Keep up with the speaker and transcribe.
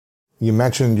you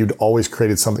mentioned you'd always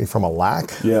created something from a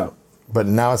lack. Yeah. But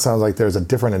now it sounds like there's a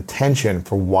different intention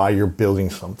for why you're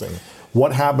building something.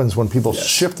 What happens when people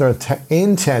shift their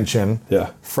intention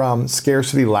from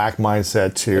scarcity, lack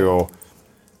mindset to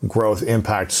growth,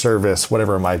 impact, service,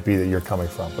 whatever it might be that you're coming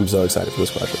from? I'm so excited for this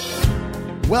question.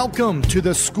 Welcome to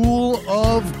the School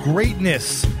of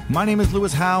Greatness. My name is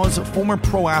Lewis Howes, former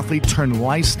pro athlete turned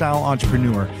lifestyle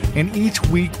entrepreneur. And each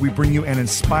week we bring you an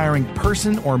inspiring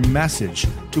person or message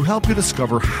to help you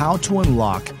discover how to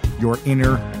unlock your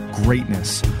inner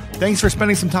greatness. Thanks for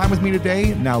spending some time with me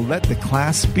today. Now let the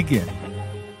class begin.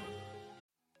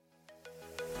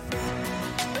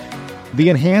 The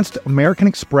Enhanced American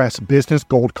Express Business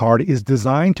Gold Card is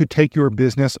designed to take your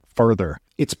business further.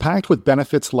 It's packed with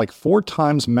benefits like 4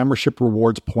 times membership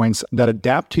rewards points that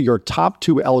adapt to your top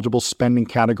 2 eligible spending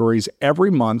categories every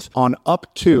month on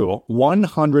up to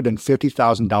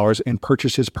 $150,000 in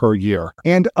purchases per year,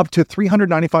 and up to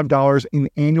 $395 in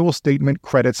annual statement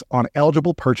credits on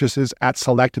eligible purchases at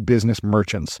select business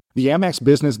merchants. The Amex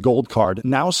Business Gold Card,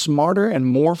 now smarter and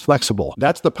more flexible.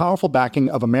 That's the powerful backing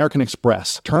of American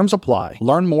Express. Terms apply.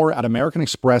 Learn more at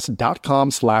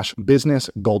americanexpress.com/business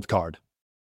gold card.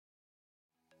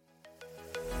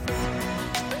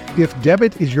 If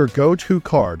debit is your go-to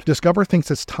card, Discover thinks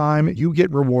it's time you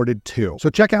get rewarded too. So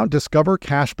check out Discover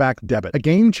Cashback Debit, a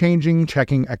game-changing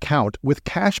checking account with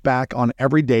cashback on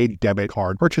everyday debit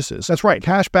card purchases. That's right,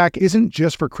 cashback isn't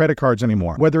just for credit cards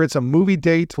anymore. Whether it's a movie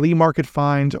date, flea market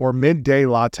find, or midday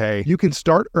latte, you can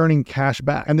start earning cash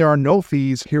back, and there are no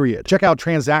fees, period. Check out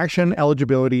transaction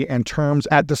eligibility and terms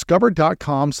at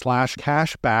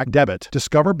discover.com/cashbackdebit.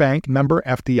 Discover Bank, member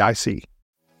FDIC.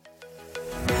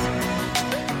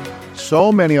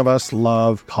 So many of us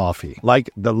love coffee, like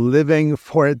the living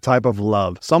for it type of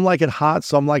love. Some like it hot,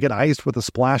 some like it iced with a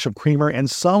splash of creamer, and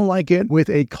some like it with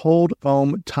a cold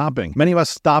foam topping. Many of us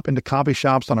stop into coffee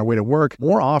shops on our way to work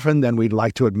more often than we'd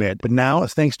like to admit. But now,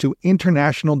 thanks to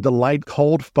International Delight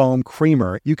Cold Foam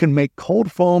Creamer, you can make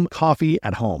cold foam coffee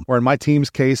at home, or in my team's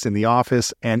case, in the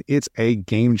office, and it's a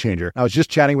game changer. I was just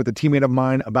chatting with a teammate of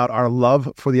mine about our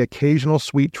love for the occasional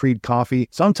sweet treat coffee.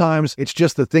 Sometimes it's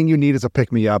just the thing you need as a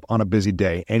pick-me-up on a busy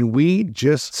day, and we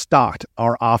just stocked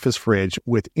our office fridge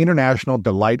with International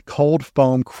Delight Cold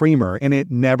Foam Creamer, and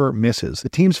it never misses. The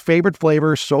team's favorite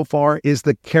flavor so far is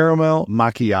the caramel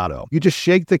macchiato. You just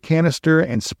shake the canister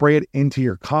and spray it into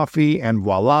your coffee, and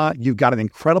voila, you've got an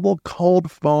incredible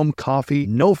cold foam coffee.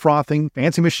 No frothing,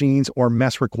 fancy machines, or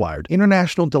mess required.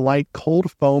 International Delight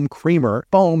Cold Foam Creamer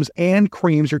foams and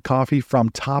creams your coffee from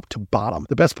top to bottom.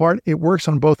 The best part, it works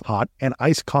on both hot and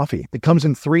iced coffee. It comes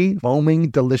in 3 foaming,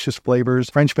 delicious flavors: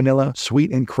 French vanilla,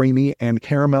 sweet and creamy, and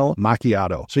caramel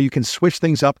macchiato. So you can switch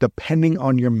things up depending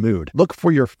on your mood. Look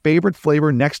for your favorite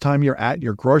flavor next time you're at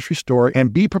your grocery store,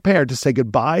 and be prepared to say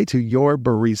goodbye to your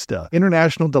barista.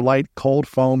 International Delight Cold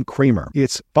Foam Creamer.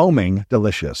 It's foaming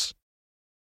delicious.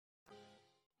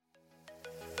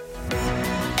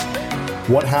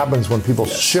 What happens when people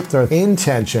shift their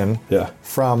intention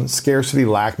from scarcity,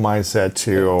 lack mindset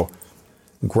to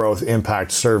growth,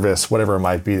 impact, service, whatever it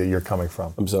might be that you're coming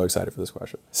from? I'm so excited for this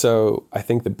question. So I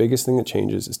think the biggest thing that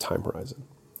changes is time horizon.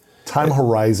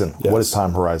 Horizon. Yes. What is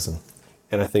time horizon?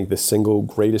 And I think the single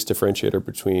greatest differentiator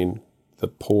between the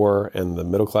poor and the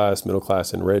middle class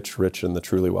and rich and the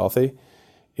truly wealthy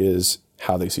is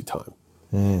how they see time.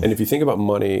 And if you think about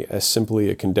money as simply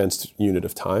a condensed unit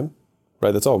of time,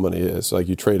 right? That's all money is. Like,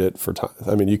 you trade it for time.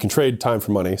 I mean, you can trade time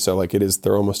for money. So like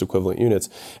they're almost equivalent units.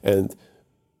 And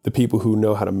the people who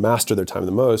know how to master their time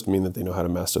the most mean that they know how to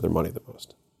master their money the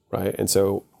most, right? And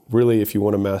so really, if you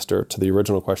want to master, to the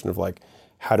original question of like,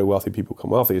 how do wealthy people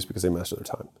become wealthy, is because they master their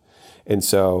time. And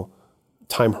so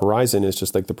time horizon is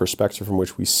just like the perspective from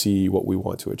which we see what we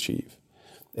want to achieve.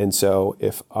 And so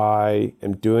if I'm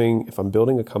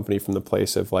building a company from the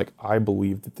place of like, I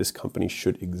believe that this company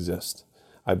should exist,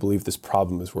 I believe this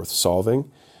problem is worth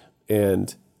solving,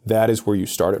 and that is where you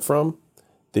start it from,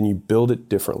 then you build it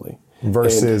differently.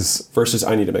 Versus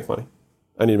I need to make money.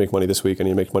 I need to make money this week. I need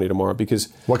to make money tomorrow, because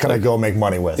what can I go make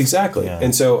money with? Exactly. Yeah.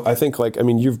 And so I think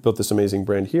you've built this amazing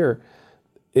brand here.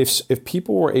 If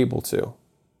people were able to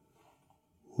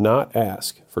not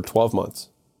ask for 12 months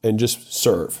and just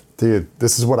serve. Dude,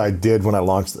 this is what I did when I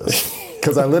launched this.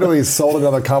 Because I literally sold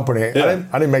another company.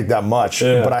 I didn't make that much,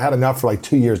 but I had enough for like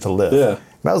 2 years to live. Yeah.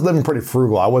 And I was living pretty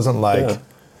frugal. I wasn't like,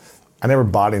 I never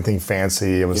bought anything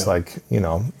fancy. It was like,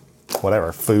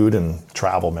 whatever, food and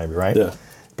travel maybe, right? Yeah.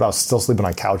 But I was still sleeping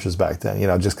on couches back then,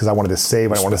 just because I wanted to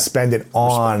save. I wanted to spend it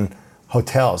on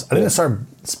hotels. I didn't start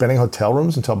spending hotel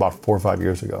rooms until about 4 or 5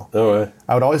 years ago. Oh, right.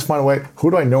 I would always find a way,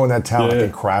 who do I know in that town I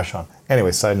can crash on?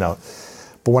 Anyway, side note.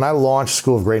 But when I launched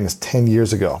School of Greatness 10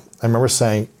 years ago, I remember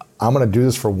saying, I'm going to do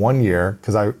this for 1 year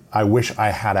because I wish I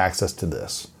had access to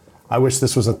this. I wish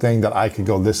this was a thing that I could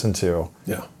go listen to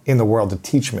in the world to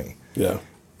teach me. Yeah.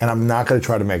 And I'm not going to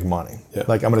try to make money. Yeah.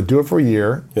 Like, I'm going to do it for a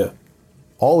year,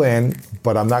 all in,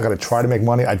 but I'm not going to try to make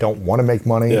money. I don't want to make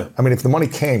money. Yeah. I mean, if the money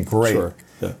came, great. Sure.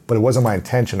 Yeah. But it wasn't my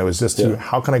intention. It was just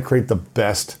how can I create the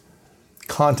best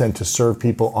content to serve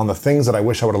people on the things that I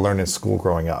wish I would have learned in school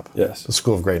growing up. Yes. The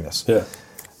School of Greatness. Yeah.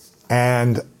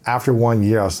 And after 1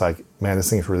 year, I was like, man, this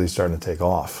thing's really starting to take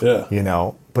off. Yeah. You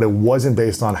know, but it wasn't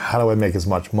based on how do I make as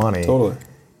much money. Totally.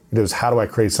 It was how do I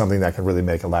create something that can really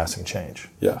make a lasting change.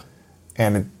 Yeah.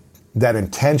 And that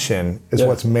intention is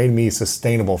what's made me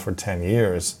sustainable for 10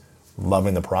 years,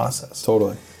 loving the process.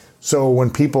 Totally. So when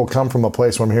people come from a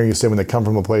place, what I'm hearing you say, when they come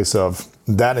from a place of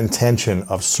that intention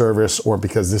of service or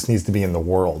because this needs to be in the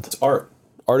world. It's art.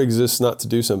 Art exists not to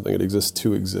do something. It exists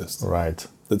to exist. Right.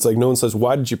 It's like no one says,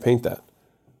 why did you paint that?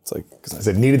 It's like, because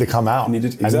it needed to come out. I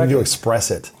needed to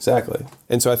express it. Exactly.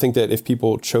 And so I think that if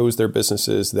people chose their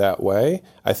businesses that way,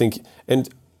 I think, and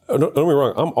don't get me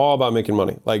wrong, I'm all about making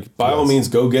money. Like, by all means,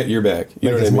 go get your bag. You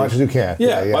know what I mean? As much as you can.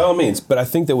 Yeah, by all means. But I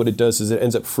think that what it does is it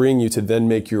ends up freeing you to then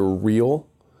make your real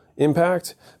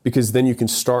impact, because then you can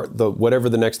start whatever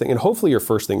the next thing, and hopefully your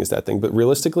first thing is that thing, but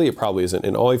realistically it probably isn't.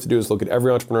 And all you have to do is look at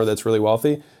every entrepreneur that's really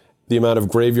wealthy, the amount of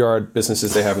graveyard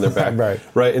businesses they have in their back.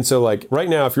 Right. And so like right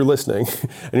now, if you're listening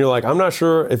and you're like, I'm not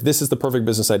sure if this is the perfect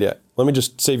business idea, let me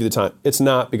just save you the time. It's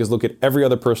not, because look at every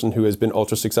other person who has been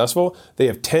ultra successful. They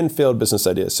have 10 failed business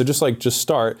ideas. So just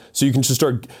start, so you can just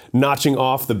start notching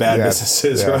off the bad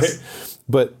businesses, right?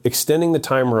 But extending the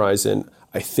time horizon,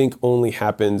 I think, only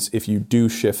happens if you do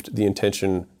shift the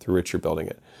intention through which you're building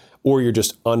it, or you're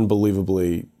just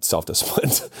unbelievably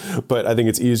self-disciplined. But I think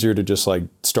it's easier to just like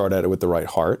start at it with the right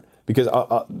heart, because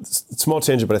small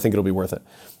tangent, but I think it'll be worth it,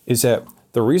 is that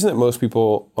the reason that most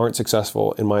people aren't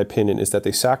successful, in my opinion, is that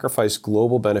they sacrifice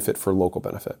global benefit for local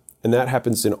benefit. And that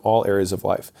happens in all areas of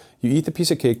life. You eat the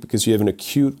piece of cake because you have an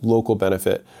acute local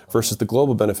benefit versus the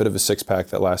global benefit of a six-pack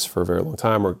that lasts for a very long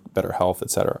time, or better health,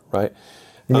 et cetera, right?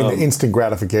 You mean the instant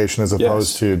gratification as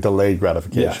opposed to delayed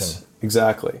gratification? Yes,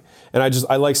 exactly. And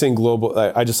I like saying global.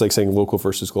 I just like saying local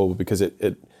versus global, because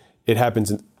it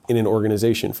happens in an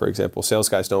organization. For example, sales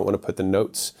guys don't want to put the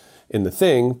notes in the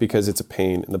thing because it's a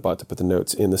pain in the butt to put the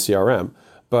notes in the CRM.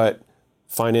 But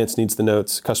finance needs the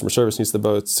notes, customer service needs the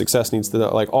notes, success needs the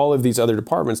notes. Like all of these other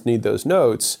departments need those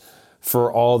notes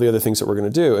for all the other things that we're going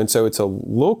to do. And so it's a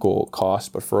local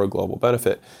cost, but for a global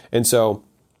benefit. And so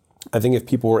I think if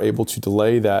people were able to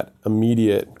delay that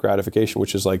immediate gratification,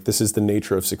 which is like, this is the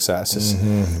nature of success.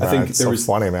 I think it's so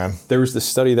funny, man. There was this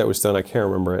study that was done, I can't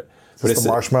remember it. But it's the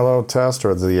marshmallow test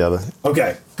or the other?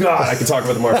 Okay, God, I can talk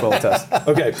about the marshmallow test.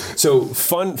 Okay, so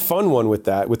fun one with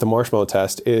the marshmallow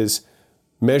test is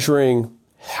measuring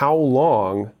how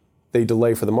long they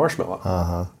delay for the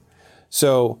marshmallow.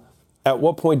 So at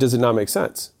what point does it not make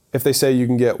sense? If they say you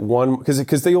can get one,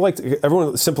 because they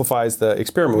everyone simplifies the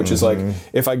experiment, which is like,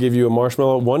 if I give you a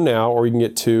marshmallow, one now, or you can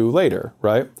get two later,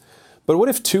 right? But what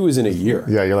if two is in a year?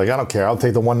 Yeah, you're like, I don't care, I'll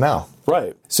take the one now.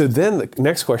 Right. So then the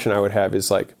next question I would have is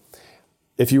like,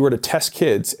 if you were to test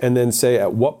kids and then say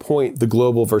at what point the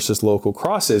global versus local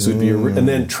crosses would be, and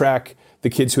then track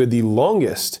the kids who had the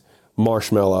longest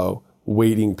marshmallow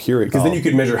waiting period, because then you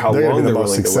could measure how long they're willing to wait. They're the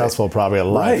most successful probably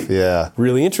in life. Right. Yeah.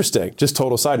 Really interesting. Just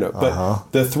total side note.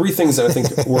 But the three things that I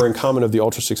think were in common of the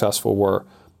ultra successful were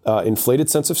inflated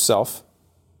sense of self,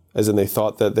 as in they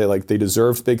thought that they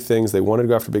deserved big things, they wanted to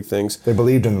go after big things. They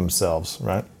believed in themselves,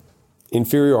 right?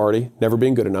 Inferiority, never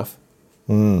being good enough,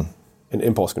 and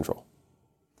impulse control.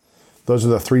 Those are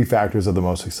the three factors of the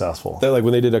most successful. They're like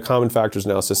when they did a common factors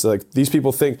analysis, like these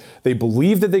people think they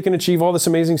believe that they can achieve all this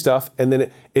amazing stuff, and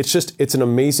then it's an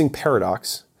amazing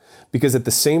paradox, because at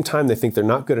the same time they think they're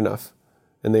not good enough,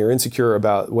 and they are insecure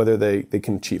about whether they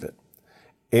can achieve it,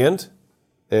 and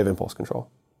they have impulse control.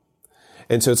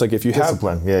 And so it's like if you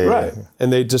discipline, have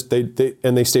and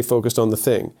they stay focused on the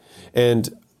thing. And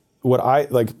what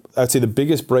I'd say the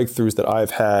biggest breakthroughs that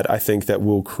I've had, I think that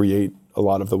will create a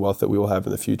lot of the wealth that we will have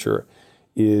in the future,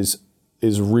 is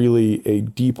really a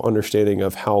deep understanding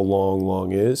of how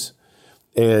long is,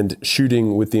 and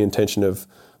shooting with the intention of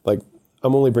like,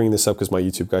 I'm only bringing this up because my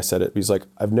YouTube guy said it. He's like,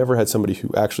 I've never had somebody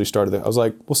who actually started it. I was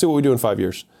like, we'll see what we do in 5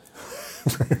 years.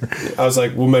 I was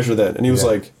like, we'll measure that. And he was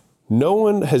like, no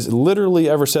one has literally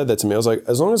ever said that to me. I was like,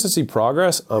 as long as I see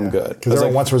progress, I'm good. Because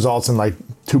everyone wants results in like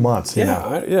 2 months.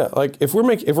 Like if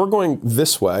we're going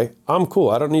this way, I'm cool.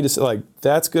 I don't need to say, like,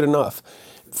 that's good enough.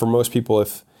 For most people,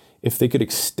 if they could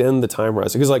extend the time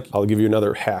horizon, because like, I'll give you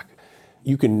another hack.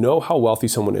 you can know how wealthy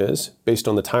someone is based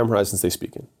on the time horizons they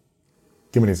speak in.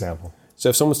 Give me an example. So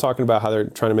if someone's talking about how they're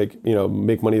trying to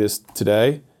make money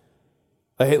today,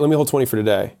 like, hey, let me hold 20 for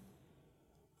today.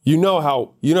 You know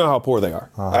how poor they are.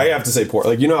 I have to say poor.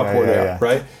 Like, you know how poor they are,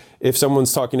 right? If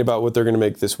someone's talking about what they're going to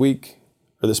make this week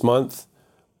or this month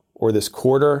or this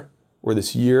quarter or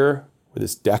this year or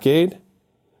this decade,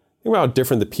 think about how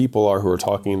different the people are who are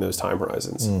talking in those time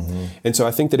horizons. And so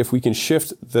I think that if we can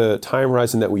shift the time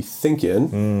horizon that we think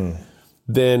in,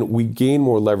 then we gain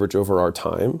more leverage over our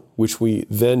time, which we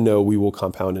then know we will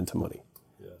compound into money.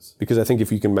 Yes. Because I think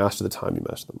if you can master the time, you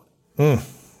master the money.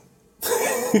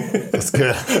 That's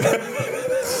good.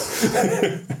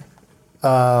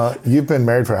 You've been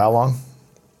married for how long?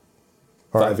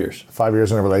 5 years. 5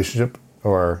 years in a relationship,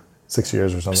 or 6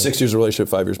 years or something? 6 years relationship,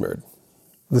 5 years married.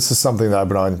 This is something that I've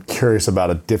been curious about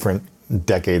at different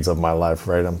decades of my life,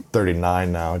 right? I'm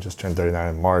 39 now, I just turned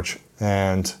 39 in March.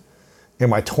 And in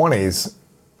my 20s,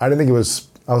 I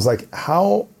was like,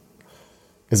 how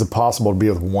is it possible to be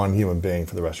with one human being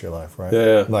for the rest of your life, right?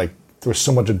 Yeah. Like, there's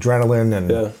so much adrenaline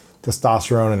and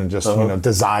testosterone and just,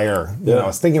 desire. You know, I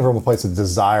was thinking from a place of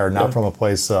desire, not from a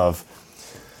place of,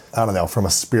 I don't know, from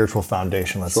a spiritual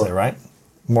foundation, let's say, right?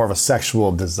 More of a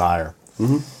sexual desire.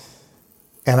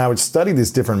 And I would study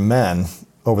these different men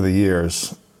over the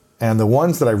years, and the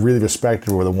ones that I really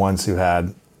respected were the ones who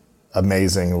had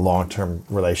amazing long-term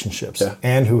relationships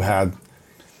and who had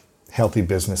healthy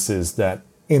businesses that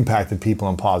impacted people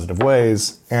in positive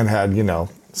ways and had,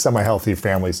 semi-healthy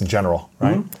families in general,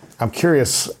 right? I'm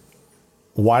curious,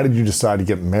 why did you decide to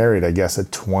get married, I guess,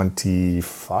 at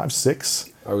 25, 6?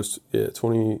 I was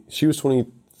 20, she was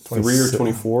 23 or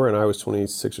 24, and I was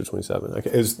 26 or 27. Okay,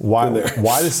 it was why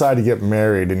decide to get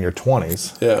married in your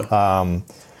 20s? Yeah.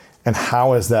 And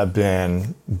how has that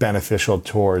been beneficial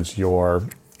towards your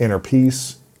inner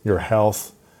peace, your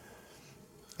health,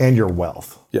 and your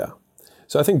wealth? Yeah.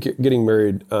 So I think getting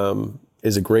married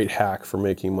is a great hack for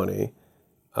making money.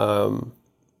 I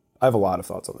have a lot of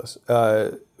thoughts on this.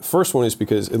 First one is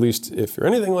because, at least if you're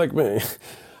anything like me,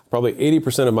 probably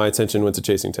 80% of my attention went to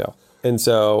chasing tail. And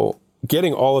so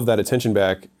getting all of that attention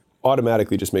back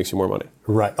automatically just makes you more money.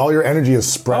 Right. All your energy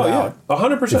is spread out.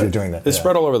 100%. If you're doing that. It's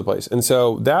spread all over the place. And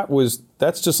so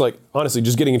that's just like, honestly,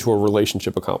 just getting into a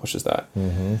relationship accomplishes that.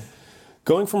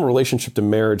 Going from a relationship to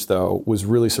marriage, though, was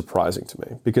really surprising to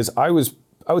me, because I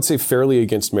would say fairly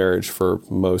against marriage for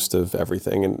most of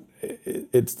everything. And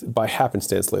it's by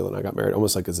happenstance, Layla and I got married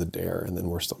almost like as a dare, and then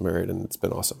we're still married, and it's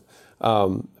been awesome.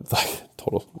 We'll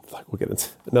get into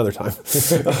another time.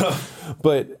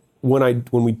 But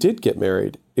when we did get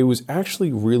married, it was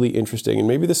actually really interesting. And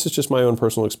maybe this is just my own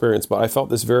personal experience, but I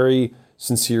felt this very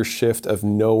sincere shift of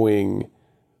knowing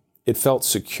it felt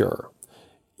secure.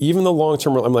 Even the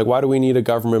long-term, I'm like, why do we need a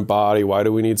government body? Why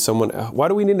do we need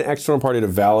an external party to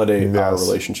validate our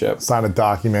relationship? Sign a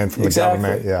document from the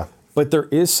government, yeah. But there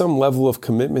is some level of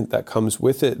commitment that comes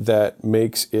with it that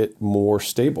makes it more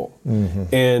stable.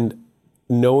 And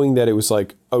knowing that it was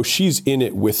like, oh, she's in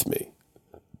it with me.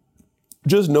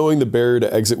 Just knowing the barrier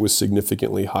to exit was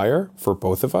significantly higher for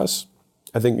both of us,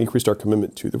 I think increased our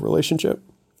commitment to the relationship.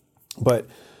 But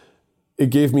it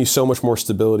gave me so much more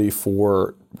stability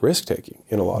for risk-taking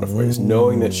in a lot of ways,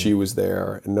 knowing that she was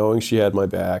there and knowing she had my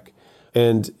back.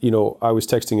 And, I was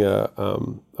texting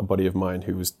a buddy of mine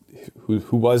who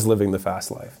was living the fast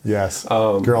life. Yes.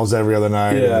 Girls every other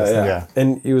night. Yeah.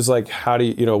 And he was like, how do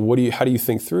you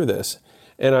think through this?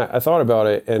 And I thought about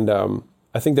it, and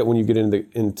I think that when you get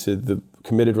into the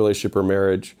committed relationship or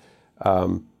marriage,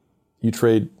 you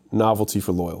trade novelty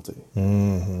for loyalty.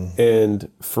 And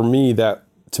for me,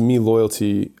 to me,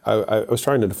 loyalty, I was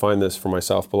trying to define this for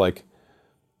myself, but like,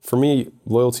 for me,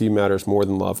 loyalty matters more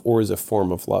than love, or is a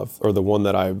form of love, or the one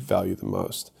that I value the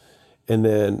most. And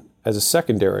then as a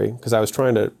secondary, because I was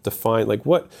trying to define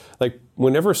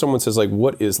whenever someone says like,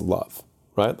 what is love,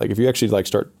 right? Like if you actually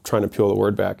start trying to peel the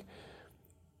word back,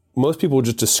 most people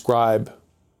just describe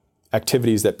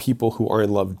activities that people who are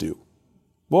in love do.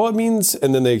 Well, it means,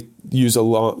 and then they use a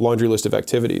laundry list of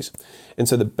activities. And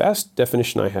so the best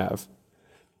definition I have,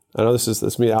 I know this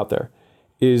is me out there,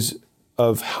 is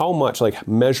of how much, like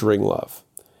measuring love,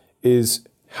 is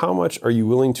how much are you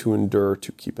willing to endure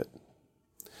to keep it?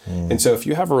 And so if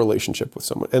you have a relationship with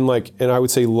someone, and I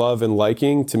would say love and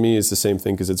liking to me is the same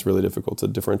thing, because it's really difficult to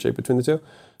differentiate between the two.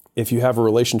 If you have a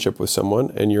relationship with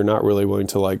someone and you're not really willing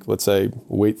to, let's say,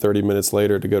 wait 30 minutes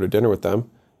later to go to dinner with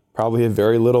them, probably have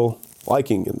very little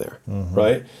liking in there,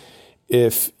 right?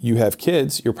 If you have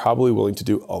kids, you're probably willing to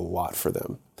do a lot for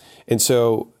them. And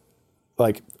so,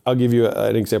 I'll give you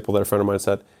an example that a friend of mine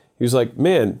said. He was like,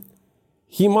 man,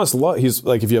 he's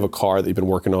like, if you have a car that you've been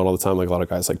working on all the time, like a lot of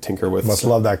guys like tinker with. Must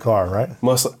love that car, right?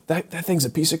 That thing's a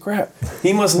piece of crap.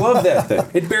 He must love that thing.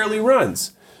 It barely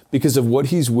runs because of what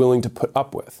he's willing to put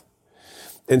up with.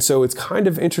 And so it's kind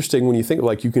of interesting when you think,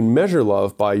 like, you can measure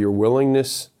love by your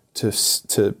willingness to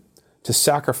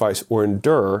sacrifice or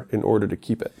endure in order to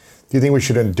keep it. Do you think we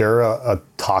should endure a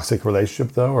toxic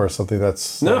relationship, though, or something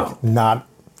that's not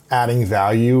adding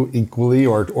value equally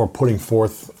or putting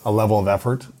forth a level of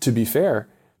effort? To be fair,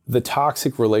 the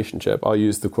toxic relationship, I'll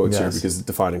use the quotes here because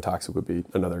defining toxic would be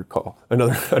another call,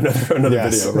 another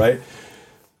video, right?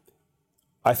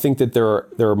 I think that there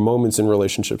are moments in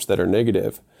relationships that are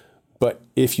negative, but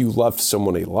if you loved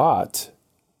someone a lot,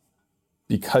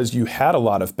 because you had a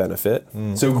lot of benefit,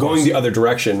 so going the other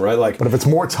direction, right? Like, but if it's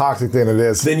more toxic than it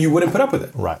is, then you wouldn't put up with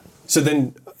it, right? So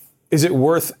then, is it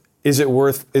worth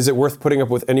putting up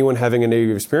with anyone having a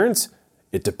negative experience?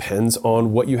 It depends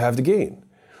on what you have to gain,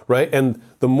 right? And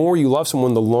the more you love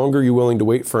someone, the longer you're willing to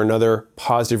wait for another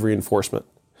positive reinforcement.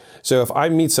 So if I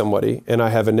meet somebody and I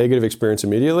have a negative experience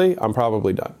immediately, I'm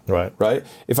probably done, right?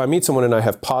 If I meet someone and I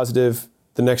have positive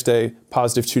the next day,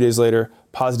 positive 2 days later,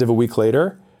 positive a week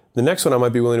later, the next one I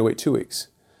might be willing to wait 2 weeks.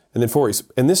 And then 4 weeks.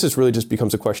 And this is really just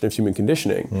becomes a question of human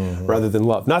conditioning rather than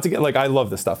love. Not to get, like, I love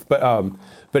this stuff. But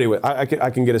anyway, I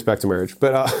can get us back to marriage.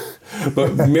 But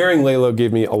marrying Layla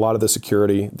gave me a lot of the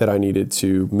security that I needed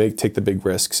to take the big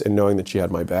risks and knowing that she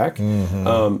had my back.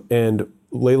 And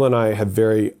Layla and I have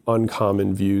very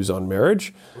uncommon views on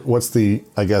marriage. What's the,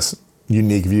 I guess,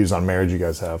 unique views on marriage you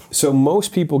guys have? So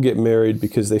most people get married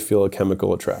because they feel a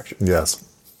chemical attraction. Yes.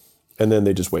 And then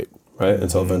they just wait. Right?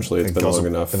 Until eventually it's been long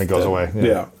enough. And it goes away.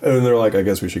 Yeah. And they're like, I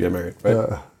guess we should get married.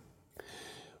 Right?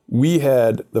 We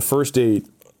had the first date,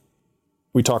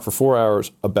 we talked for 4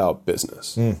 hours about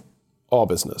business. All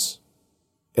business.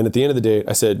 And at the end of the date,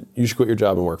 I said, you should quit your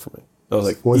job and work for me. I was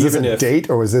like, was this a date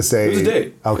or was this a... It was a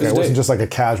date. Okay, it wasn't just like a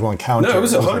casual encounter. No, it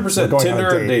was 100%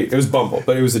 Tinder date. It was Bumble,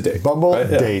 but it was a date. Bumble,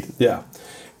 date. Yeah.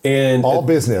 And all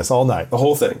business, all night. The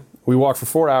whole thing. We walked for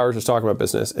 4 hours just talking about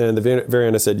business, and at the very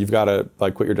end I said, you've got to,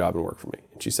 like, quit your job and work for me.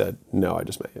 And she said, no, I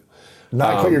just met you.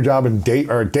 Not quit your job and date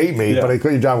me, but I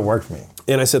quit your job and work for me.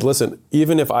 And I said, listen,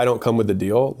 even if I don't come with the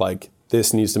deal, like,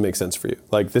 this needs to make sense for you.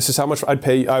 Like, this is how much I'd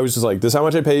pay you. I was just like, this is how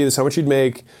much I'd pay you, this is how much you'd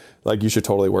make. Like, you should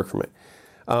totally work for me.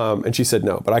 And she said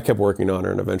no, but I kept working on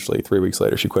her, and eventually 3 weeks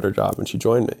later she quit her job and she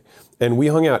joined me. And we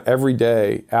hung out every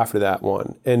day after that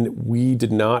one, and we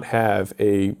did not have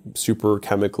a super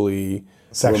chemically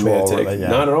sexual romantic,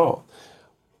 not at all.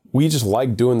 We just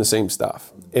liked doing the same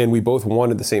stuff, and we both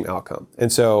wanted the same outcome.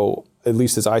 And so, at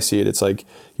least as I see it, it's like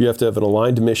you have to have an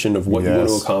aligned mission of what you want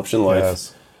to accomplish in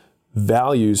life,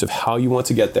 values of how you want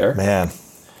to get there. Man.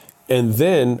 And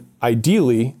then,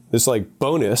 ideally, there's like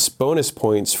bonus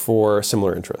points for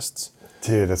similar interests.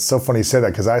 Dude, it's so funny you say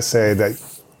that, because I say that,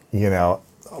 you know,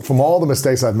 from all the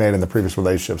mistakes I've made in the previous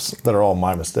relationships that are all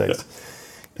my mistakes,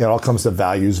 it all comes to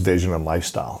values, vision, and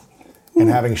lifestyle. And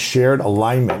having shared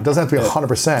alignment, it doesn't have to be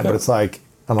 100%, but it's like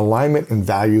an alignment in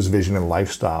values, vision, and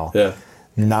lifestyle.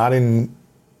 Not in,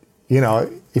 you know,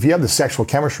 if you have the sexual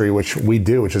chemistry, which we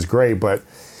do, which is great, but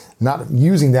not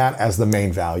using that as the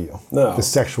main value, the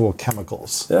sexual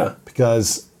chemicals.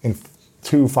 Because in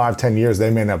 2, 5, 10 years, they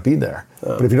may not be there.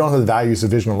 But if you don't have the values, the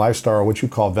vision, and lifestyle, or what you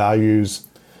call values,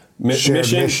 mission,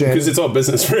 because it's all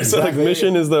business. Right? So like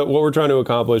mission is what we're trying to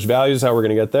accomplish. Values is how we're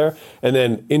going to get there, and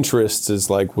then interests is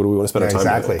like what do we want to spend our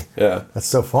time doing. Exactly. Yeah, that's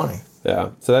so funny.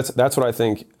 Yeah, so that's what I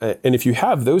think. And if you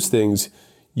have those things,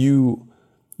 you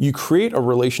create a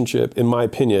relationship. In my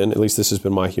opinion, at least this has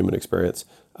been my human experience.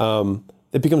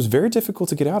 It becomes very difficult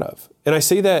to get out of. And I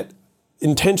say that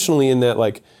intentionally in that,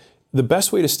 like, the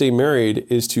best way to stay married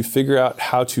is to figure out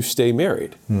how to stay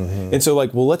married. And so,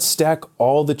 like, well, let's stack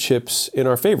all the chips in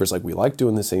our favors. Like, we like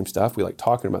doing the same stuff. We like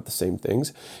talking about the same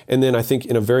things. And then I think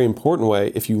in a very important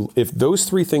way, if those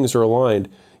three things are aligned,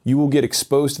 you will get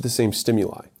exposed to the same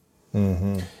stimuli.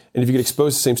 And if you get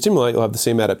exposed to the same stimuli, you'll have the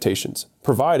same adaptations,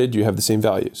 provided you have the same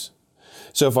values.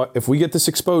 So if we get this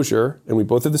exposure and we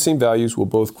both have the same values, we'll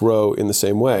both grow in the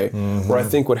same way. Where I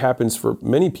think what happens for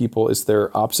many people is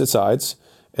they're opposite sides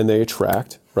and they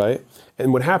attract, right?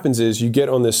 And what happens is you get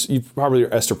on this, you probably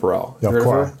are Esther Perel. Yeah, of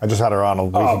course. I just had her on a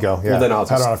week ago. Yeah. Well, then I'll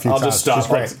had her on a few times. Just stop.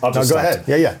 I'll just go ahead.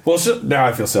 Yeah. Well, now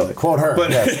I feel silly. Quote her.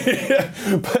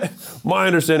 But, but my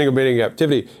understanding of mating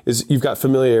captivity is you've got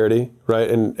familiarity, right?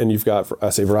 And you've got, I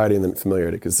say variety and then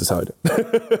familiarity because this is how I do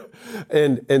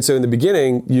it. and so in the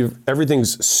beginning,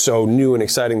 everything's so new and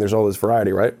exciting. There's all this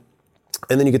variety, right?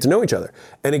 And then you get to know each other.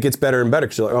 And it gets better and better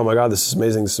because you're like, oh my God, this is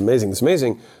amazing, this is amazing, this is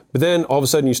amazing. But then all of a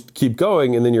sudden you keep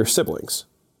going and then you're siblings.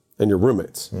 and your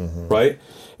roommates, right?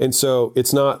 And so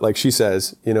it's not like she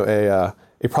says, a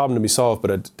problem to be solved, but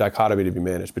a dichotomy to be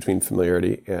managed between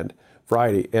familiarity and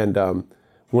variety. And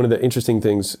one of the interesting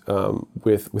things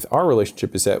with our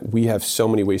relationship is that we have so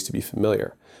many ways to be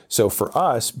familiar. So for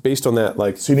us, based on that,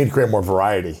 So you need to create more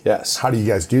variety. Yes. How do you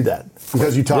guys do that?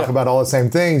 Because you talk about all the same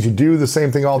things, you do the same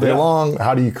thing all day long.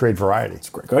 How do you create variety? That's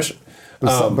a great question.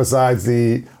 Besides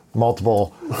the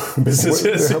multiple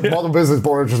businesses, multiple business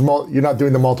boards, you're not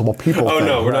doing the multiple people thing.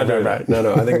 No, we're not doing that.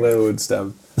 No, I think Layla would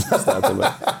stab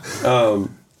somebody.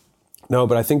 No,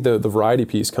 but I think the variety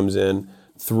piece comes in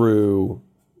through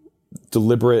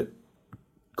deliberate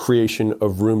creation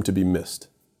of room to be missed.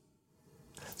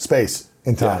 Space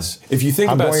and time. Yes. If you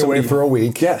think I'm about going away for a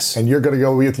week, yes, and you're going to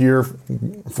go with your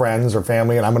friends or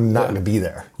family, and I'm not going to be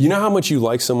there. You know how much you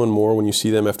like someone more when you see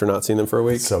them after not seeing them for a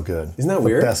week? It's so good. Isn't that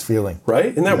weird? The best feeling. Right?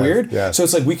 Isn't that weird? Yes. So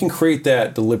it's like we can create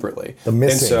that deliberately. The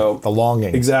missing, the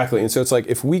longing. Exactly. And so it's like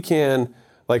if we can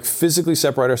physically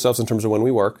separate ourselves in terms of when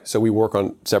we work, so we work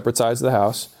on separate sides of the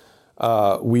house,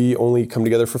 we only come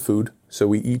together for food, so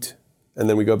we eat and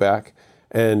then we go back.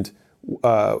 And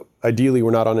ideally, we're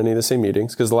not on any of the same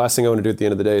meetings, because the last thing I want to do at the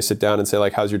end of the day is sit down and say,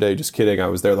 how's your day? Just kidding, I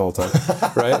was there the whole time,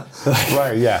 right?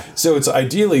 Right, yeah. So it's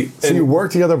ideally... So you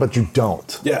work together, but you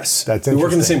don't. Yes. That's interesting. We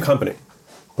work in the same company.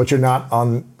 But you're not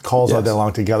on calls all day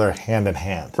long together, hand in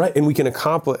hand. Right, and we can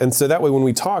accomplish... And so that way, when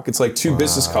we talk, it's like two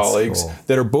business colleagues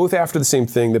that are both after the same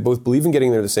thing, that both believe in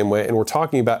getting there the same way, and we're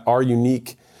talking about our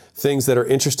unique things that are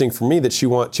interesting for me that she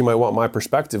might want my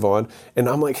perspective on. And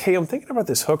I'm like, hey, I'm thinking about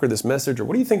this hook or this message, or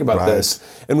what do you think about this?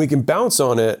 And we can bounce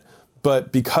on it,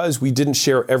 but because we didn't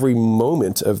share every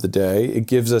moment of the day, it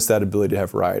gives us that ability to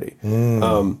have variety.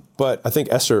 But I think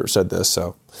Esther said this,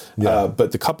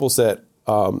 but the couples that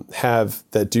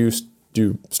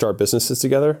do start businesses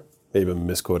together, maybe I'm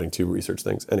misquoting two research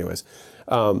things. Anyways,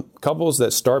 couples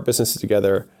that start businesses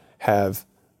together have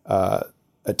a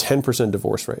 10%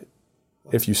 divorce rate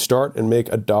if you start and make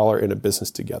 $1 in a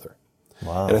business together.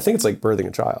 Wow. And I think it's like birthing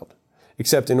a child.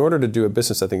 Except in order to do a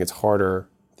business, I think it's harder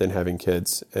than having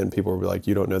kids. And people will be like,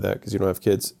 you don't know that because you don't have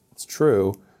kids. It's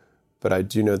true, but I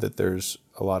do know that there's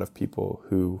a lot of people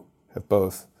who have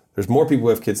both. There's more people who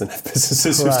have kids than have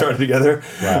businesses who started together.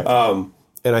 Right.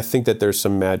 And I think that there's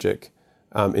some magic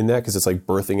in that, because it's like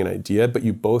birthing an idea, but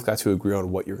you both got to agree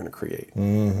on what you're going to create.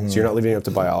 So you're not leaving it up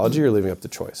to biology, you're leaving it up to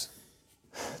choice.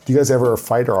 Do you guys ever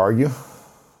fight or argue?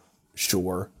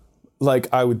 Sure.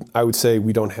 I would say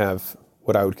we don't have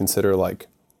what I would consider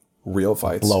real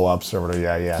fights. Blow-ups or whatever,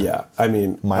 yeah. Yeah, I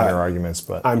mean... Minor arguments,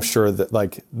 but... I'm sure that,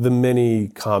 the many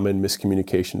common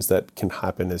miscommunications that can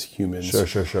happen as humans.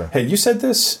 Sure. Hey, you said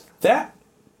this?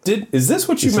 Is this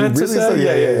what you meant to say?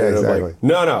 Yeah, exactly.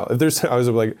 No. If there's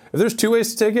two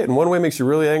ways to take it, and one way makes you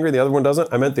really angry, and the other one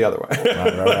doesn't, I meant the other way.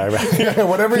 Right.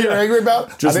 Whatever you're angry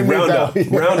about, just round up.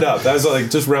 Round up. That's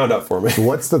just round up for me.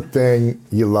 What's the thing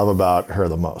you love about her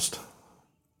the most?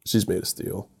 She's made of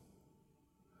steel.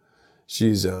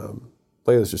 She's,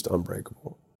 Layla's just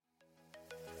unbreakable.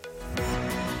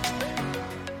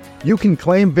 You can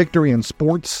claim victory in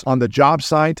sports, on the job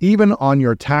site, even on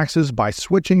your taxes by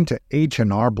switching to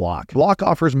H&R Block. Block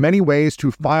offers many ways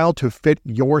to file to fit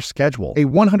your schedule. A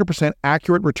 100%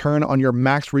 accurate return on your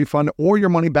max refund or your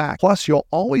money back. Plus, you'll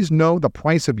always know the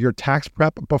price of your tax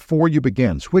prep before you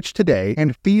begin. Switch today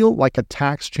and feel like a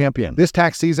tax champion. This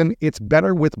tax season, it's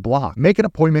better with Block. Make an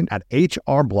appointment at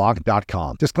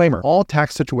hrblock.com. Disclaimer, all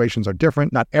tax situations are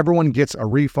different. Not everyone gets a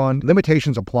refund.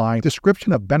 Limitations apply.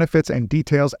 Description of benefits and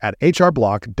details at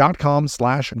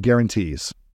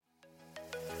hrblock.com/guarantees.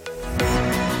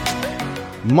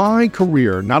 My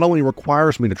career not only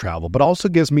requires me to travel, but also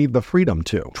gives me the freedom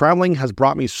to. Traveling has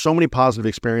brought me so many positive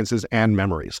experiences and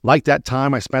memories. Like that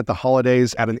time I spent the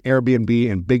holidays at an Airbnb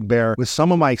in Big Bear with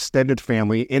some of my extended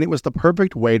family, and it was the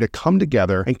perfect way to come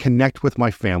together and connect with my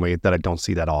family that I don't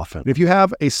see that often. If you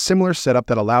have a similar setup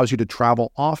that allows you to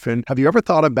travel often, have you ever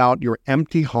thought about your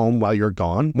empty home while you're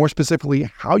gone? More specifically,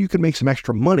 how you can make some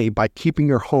extra money by keeping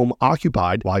your home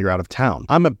occupied while you're out of town.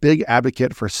 I'm a big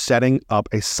advocate for setting up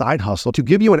a side hustle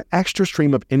to give you an extra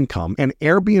stream of income, and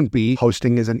Airbnb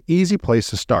hosting is an easy place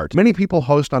to start. Many people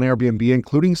host on Airbnb,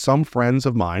 including some friends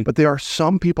of mine, but there are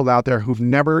some people out there who've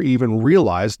never even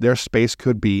realized their space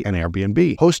could be an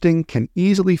Airbnb. Hosting can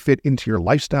easily fit into your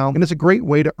lifestyle, and it's a great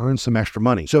way to earn some extra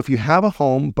money. So if you have a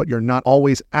home, but you're not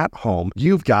always at home,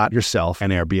 you've got yourself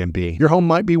an Airbnb. Your home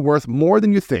might be worth more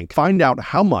than you think. Find out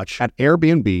how much at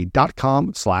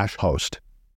airbnb.com/host.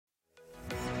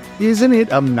 Isn't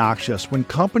it obnoxious when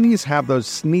companies have those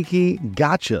sneaky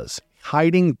gotchas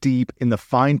hiding deep in the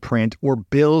fine print or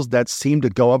bills that seem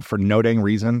to go up for no dang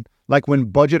reason? Like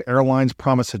when budget airlines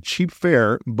promise a cheap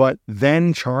fare, but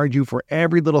then charge you for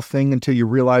every little thing until you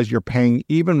realize you're paying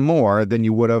even more than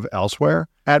you would have elsewhere.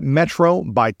 At Metro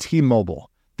by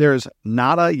T-Mobile, there's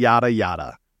nada yada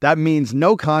yada. That means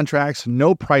no contracts,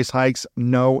 no price hikes,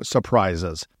 no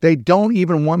surprises. They don't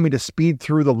even want me to speed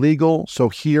through the legal, so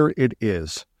here it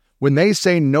is. When they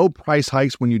say no price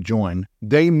hikes when you join,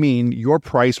 they mean your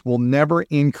price will never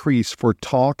increase for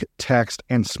talk, text,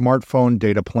 and smartphone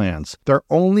data plans. Their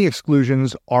only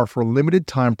exclusions are for limited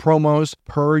time promos,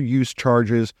 per-use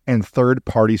charges, and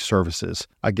third-party services.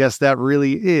 I guess that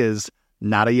really is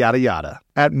nada yada yada.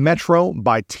 At Metro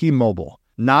by T-Mobile,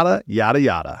 nada yada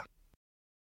yada.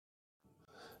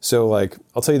 So like,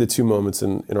 I'll tell you the two moments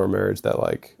in our marriage that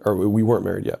like, or we weren't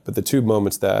married yet, but the two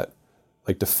moments that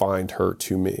like defined her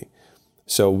to me.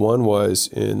 So one was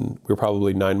we were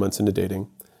probably 9 months into dating.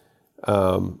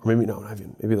 Or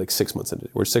maybe like 6 months into,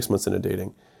 we're 6 months into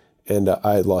dating. And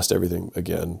I had lost everything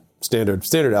again.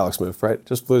 Standard Alex move, right?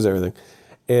 Just lose everything.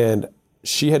 And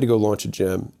she had to go launch a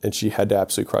gym and she had to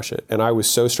absolutely crush it. And I was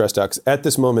so stressed out because at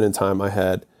this moment in time, I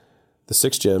had the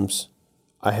 6 gyms.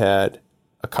 I had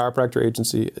a chiropractor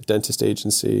agency, a dentist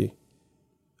agency.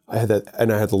 I had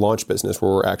the launch business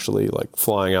where we're actually like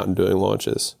flying out and doing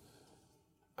launches.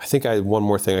 I think I had one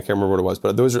more thing. I can't remember what it was,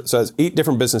 but so I was 8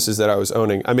 different businesses that I was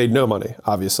owning. I made no money,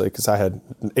 obviously, because I had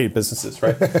 8 businesses,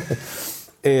 right?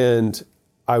 And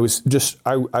I was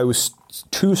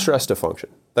too stressed to function.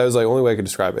 That was like the only way I could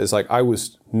describe it. It's like I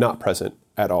was not present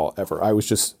at all, ever. I was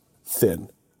just thin.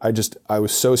 I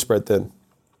was so spread thin.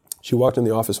 She walked in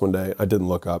the office one day. I didn't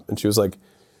look up, and she was like,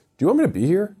 "Do you want me to be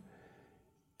here?"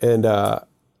 And I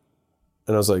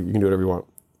was like, "You can do whatever you want."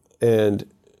 And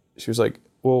she was like,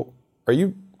 "Well, do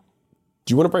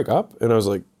you want to break up?" And I was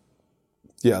like,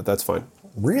 "Yeah, that's fine."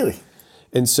 Really?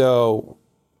 And so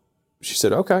she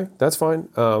said, "Okay, that's fine."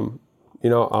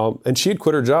 And she had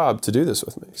quit her job to do this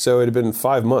with me. So it had been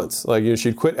 5 months. Like,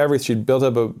 she'd quit everything. She'd built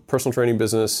up a personal training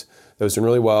business that was doing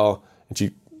really well, and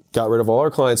she got rid of all her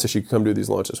clients so she could come do these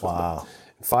launches with me.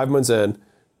 And 5 months in,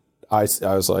 I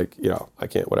was like, I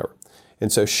can't, whatever. And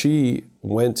so she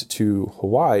went to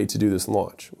Hawaii to do this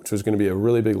launch, which was going to be a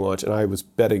really big launch. And I was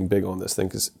betting big on this thing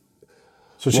because.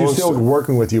 So she's still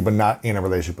working with you, but not in a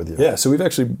relationship with you. Yeah. So we've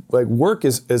actually, like, work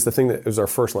is the thing that was our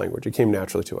first language. It came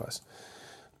naturally to us.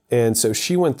 And so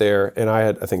she went there, and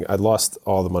I think I'd lost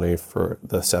all the money for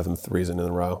the 7th reason in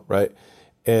a row, right?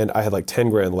 And I had like 10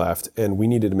 grand left, and we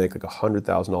needed to make like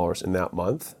 $100,000 in that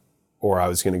month, or I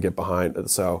was going to get behind.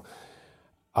 So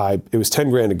it was 10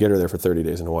 grand to get her there for 30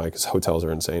 days in Hawaii because hotels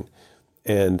are insane.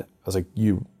 And I was like,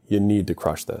 you need to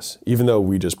crush this. Even though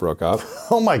we just broke up.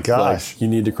 Oh my gosh. Like, you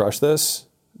need to crush this.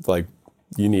 Like,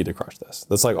 you need to crush this.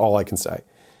 That's like all I can say.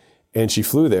 And she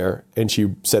flew there, and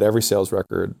she set every sales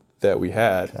record that we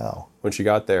had when she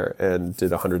got there, and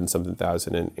did 100 and something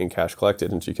thousand in cash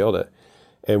collected, and she killed it.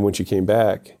 And when she came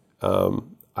back,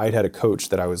 I'd had a coach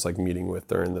that I was like meeting with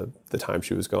during the time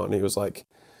she was gone. And he was like,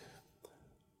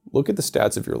 "Look at the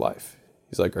stats of your life."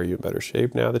 He's like, "Are you in better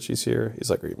shape now that she's here?" He's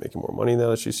like, "Are you making more money now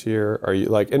that she's here? Are you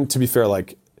like," and to be fair,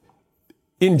 like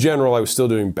in general, I was still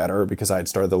doing better because I had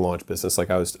started the launch business.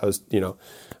 Like I was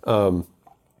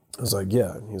like,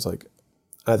 "Yeah." And he's like,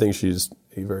 "I think she's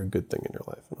a very good thing in your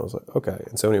life." And I was like, "Okay."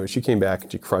 And so anyway, she came back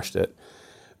and she crushed it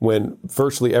when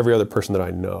virtually every other person that I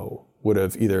know would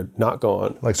have either not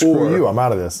gone, like, screw you, I'm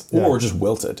out of this, or just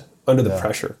wilted under the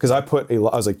pressure. Because I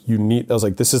was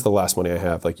like, this is the last money I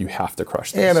have. Like, you have to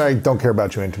crush this. And I don't care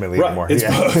about you intimately anymore. It's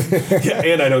both. Yeah,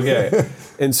 and I don't get it.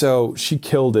 And so she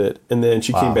killed it. And then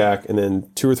she came back. And then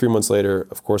 2 or 3 months later,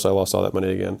 of course, I lost all that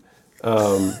money again.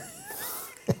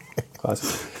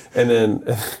 Classic.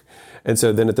 And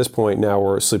so then at this point, now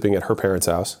we're sleeping at her parents'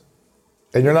 house.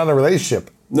 And you're not in a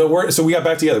relationship. No, so we got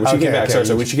back together. When she came back,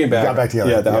 when she came back, got back together.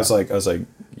 Yeah, I was like,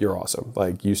 "You're awesome.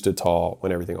 Like, you stood tall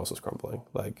when everything else was crumbling.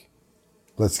 Like,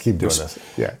 let's keep doing this."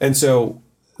 Yeah. And so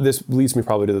this leads me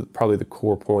probably to the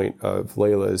core point of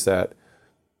Layla is that,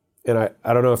 and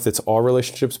I don't know if it's all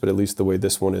relationships, but at least the way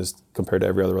this one is compared to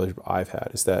every other relationship I've had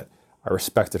is that I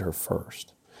respected her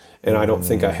first, and I don't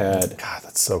think I had. God,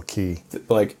 that's so key.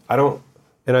 Like, I don't,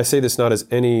 and I say this not as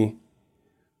any.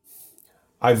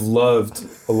 I've loved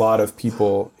a lot of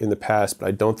people in the past, but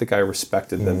I don't think I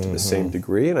respected them to the same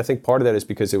degree. And I think part of that is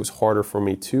because it was harder for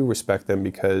me to respect them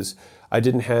because I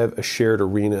didn't have a shared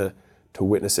arena to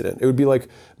witness it in. It would be like,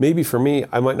 maybe for me,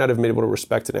 I might not have been able to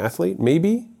respect an athlete.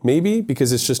 Maybe,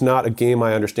 because it's just not a game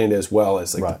I understand as well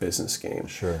as like the business game.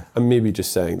 Sure. I'm maybe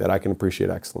just saying that I can appreciate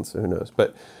excellence, who knows.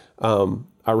 But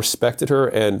I respected her,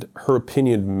 and her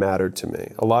opinion mattered to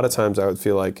me. A lot of times I would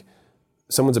feel like,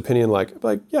 someone's opinion, like,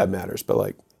 yeah, it matters, but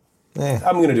like,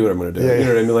 I'm going to do what I'm going to do. You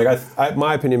know what I mean? Like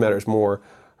my opinion matters more.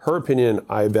 Her opinion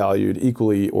I valued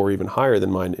equally or even higher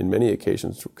than mine in many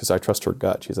occasions because I trust her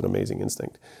gut. She has an amazing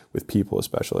instinct with people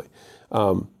especially.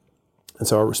 And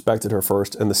so I respected her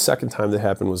first. And the second time that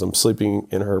happened was I'm sleeping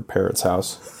in her parents'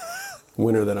 house,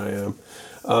 winner that I am.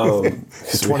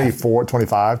 24,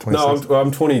 25, 26? No,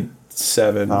 I'm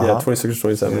 27. Yeah, 26 or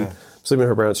 27. Yeah. Sleeping in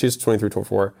her parents. She's 23,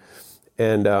 24.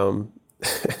 And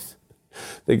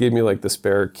they gave me like the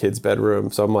spare kid's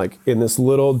bedroom. So I'm like in this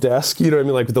little desk, you know what I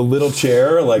mean? Like with the little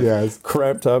chair, like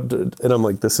cramped up. And I'm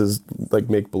like, this is like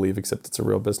make believe, except it's a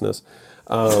real business.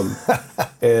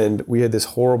 And we had this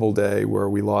horrible day where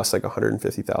we lost like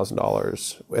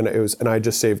 $150,000. And I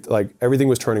just saved, like everything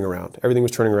was turning around. Everything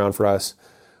was turning around for us.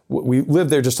 We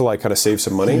lived there just to like kind of save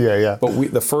some money.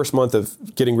 But the first month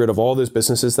of getting rid of all those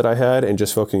businesses that I had and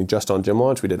just focusing just on gym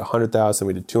launch, we did 100,000,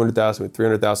 we did 200,000, we did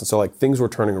 300,000. So like things were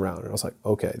turning around, and I was like,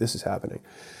 okay, this is happening.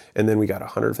 And then we got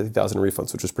 150,000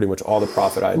 refunds, which was pretty much all the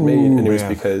profit I had made, and it was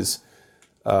because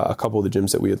a couple of the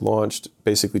gyms that we had launched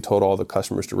basically told all the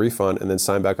customers to refund and then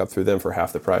sign back up through them for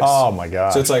half the price. Oh my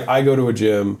God! So it's like I go to a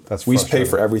gym, we pay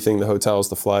for everything: the hotels,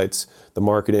 the flights, the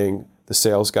marketing, the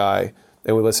sales guy.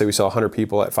 And let's say we sell 100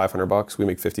 people at $500, we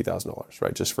make $50,000,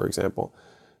 right? Just for example.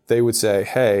 They would say,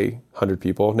 hey, 100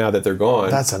 people, now that they're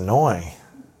gone. That's annoying.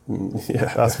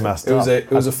 Yeah. That's messed up. It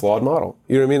was a flawed model.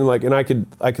 You know what I mean? Like, and I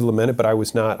could lament it, but I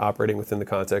was not operating within the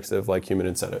context of like human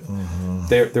incentive. Mm-hmm.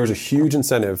 There was a huge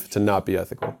incentive to not be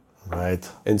ethical. Right.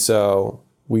 And so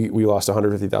we lost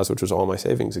 150,000, which was all my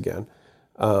savings again.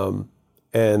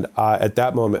 And at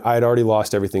that moment, I had already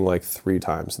lost everything like 3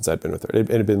 times since I'd been with her. It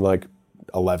had been like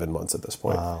 11 months at this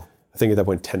point. Wow. I think at that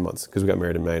point 10 months because we got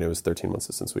married in May and it was 13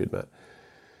 months since we had met.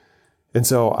 And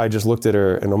so I just looked at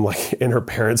her and I'm like in her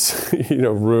parents'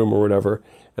 room or whatever.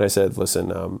 And I said,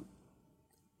 listen,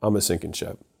 I'm a sinking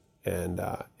ship. And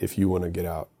if you want to get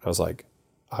out, I was like,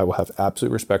 I will have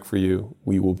absolute respect for you.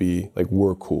 We will be like,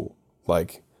 we're cool.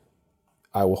 Like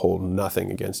I will hold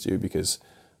nothing against you because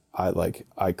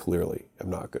I clearly am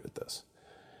not good at this.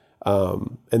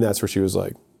 And that's where she was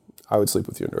like, I would sleep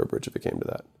with you under a bridge if it came to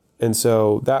that. And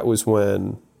so that was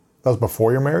when... That was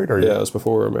before you're married? Yeah, it was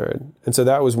before we were married. And so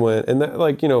that was when... And that,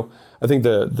 like, I think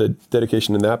the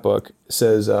dedication in that book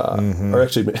says... Or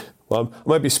actually, well, I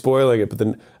might be spoiling it, but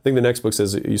then I think the next book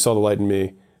says, you saw the light in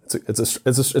me. It's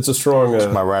a strong... It's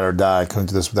my ride or die. I couldn't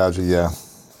do this without you. Yeah.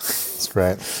 It's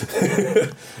great.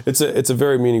 It's a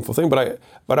very meaningful thing, but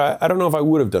I don't know if I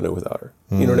would have done it without her.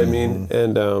 You know what I mean?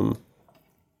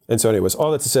 And so anyways,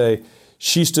 all that to say...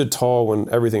 She stood tall when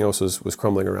everything else was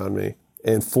crumbling around me.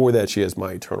 And for that, she has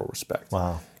my eternal respect.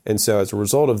 Wow. And so as a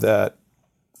result of that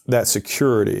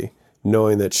security,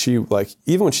 knowing that she, like,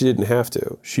 even when she didn't have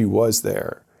to, she was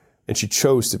there. And she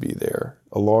chose to be there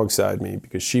alongside me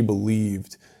because she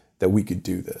believed that we could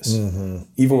do this. Mm-hmm.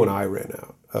 Even when I ran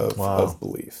out of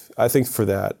belief. I think for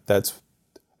that,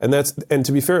 and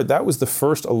to be fair, that was the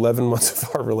first 11 months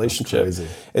of our relationship. That's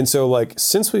crazy. And so like,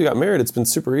 since we got married, it's been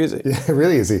super eeasy. Yeah,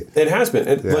 really easy. It has been.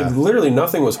 Like literally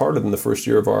nothing was harder than the first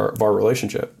year of our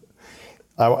relationship.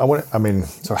 Sorry.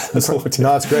 That's a long time.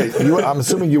 No, it's great. I'm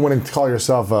assuming you wouldn't call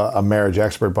yourself a marriage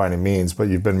expert by any means, but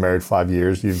you've been married 5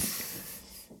 years.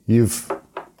 You've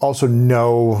also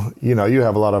you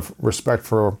have a lot of respect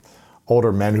for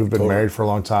older men who've been married for a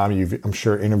long time. You've, I'm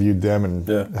sure, interviewed them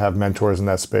and have mentors in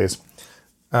that space.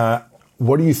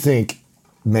 What do you think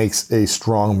makes a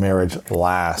strong marriage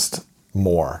last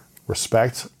more?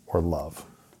 Respect or love?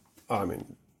 I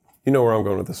mean, you know where I'm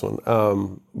going with this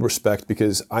one. Respect,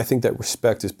 because I think that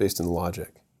respect is based in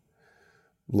logic.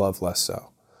 Love less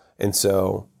so. And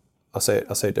so I'll say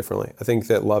it differently. I think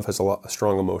that love has a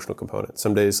strong emotional component.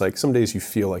 Some days you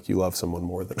feel like you love someone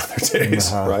more than other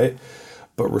days, right?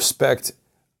 But respect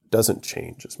doesn't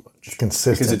change as much. It's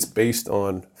consistent. Because it's based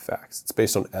on facts. It's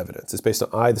based on evidence. It's based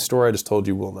on the story I just told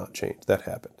you will not change. That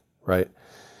happened, right?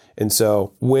 And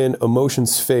so when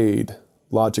emotions fade,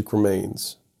 logic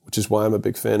remains, which is why I'm a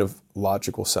big fan of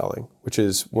logical selling, which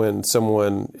is when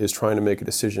someone is trying to make a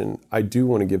decision, I do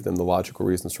want to give them the logical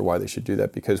reasons for why they should do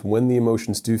that, because when the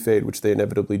emotions do fade, which they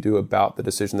inevitably do about the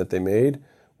decision that they made,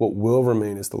 what will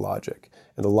remain is the logic.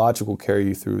 And the logic will carry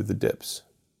you through the dips.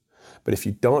 But if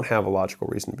you don't have a logical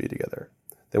reason to be together,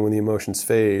 then when the emotions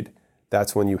fade,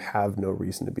 that's when you have no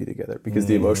reason to be together, because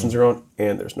the emotions are gone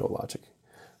and there's no logic,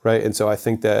 right? And so I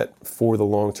think that for the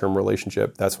long-term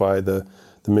relationship, that's why the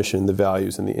mission, the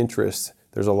values, and the interests,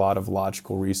 there's a lot of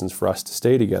logical reasons for us to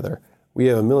stay together. We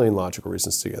have a million logical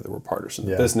reasons together. We're partners in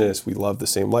the business. We love the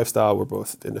same lifestyle. We're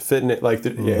both into fitness,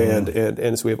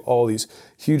 and so we have all these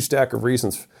huge stack of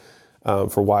reasons.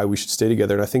 for why we should stay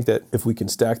together. And I think that if we can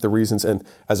stack the reasons, and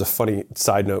as a funny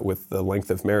side note with the length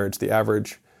of marriage, the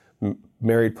average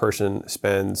married person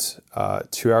spends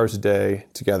 2 hours a day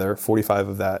together. 45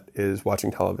 of that is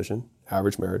watching television,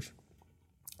 average marriage.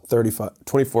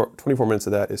 24 minutes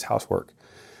of that is housework.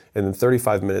 And then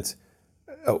 35 minutes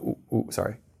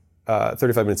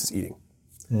is eating.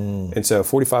 And so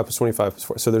 45 plus 25 plus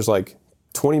 4. So there's like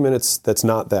 20 minutes that's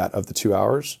not that of the 2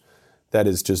 hours. That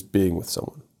is just being with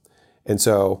someone. And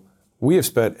so we have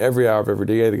spent every hour of every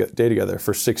day together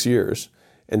for 6 years.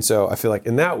 And so I feel like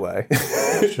in that way,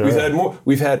 Sure.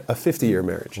 we've had a 50-year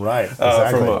marriage, right?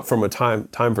 Exactly. From a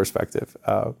time perspective.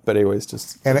 But anyways,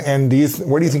 just and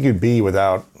where do you think you'd be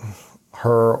without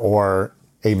her or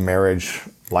a marriage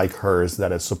like hers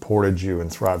that has supported you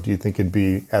and thrived? Do you think it'd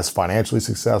be as financially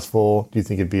successful? Do you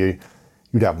think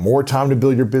you'd have more time to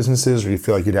build your businesses, or do you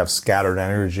feel like you'd have scattered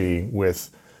energy with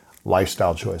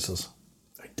lifestyle choices?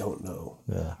 I don't know.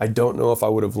 Yeah. I don't know if I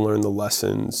would have learned the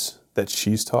lessons that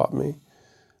she's taught me.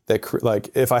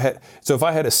 If I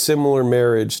had a similar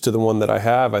marriage to the one that I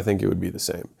have, I think it would be the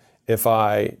same. If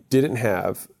I didn't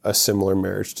have a similar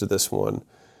marriage to this one,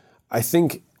 I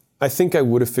think I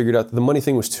would have figured out the money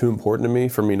thing was too important to me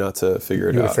for me not to figure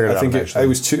it out. I think it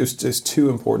was too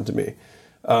important to me.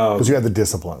 Because you had the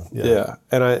discipline. Yeah.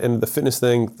 And the fitness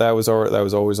thing, that was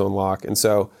always on lock. And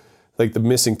so like the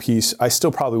missing piece, I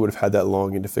still probably would have had that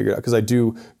longing to figure it out.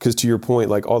 Because to your point,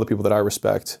 like all the people that I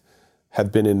respect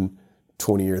have been in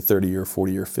 20-year, 30-year,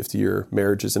 40-year, 50-year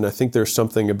marriages. And I think there's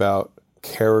something about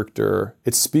character.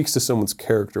 It speaks to someone's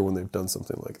character when they've done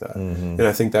something like that. Mm-hmm. And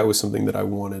I think that was something that I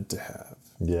wanted to have.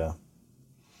 Yeah.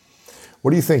 What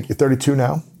do you think? You're 32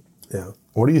 now? Yeah.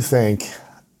 What do you think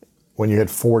when you hit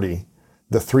 40,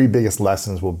 the 3 biggest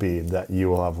lessons will be that you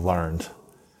will have learned?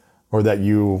 Or that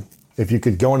if you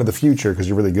could go into the future, because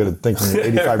you're really good at thinking your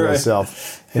 85-year-old right.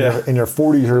 self, and your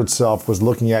 40-year-old self was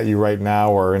looking at you right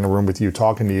now or in a room with you,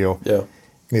 talking to you, yeah. and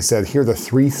he said, here are the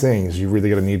 3 things you're really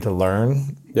going to need to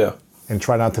learn, yeah, and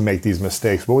try not to make these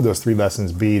mistakes. What would those 3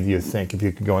 lessons be, do you think, if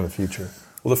you could go in the future?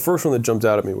 Well, the first one that jumped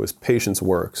out at me was patience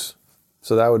works.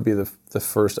 So that would be the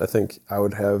first. I think I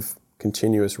would have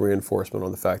continuous reinforcement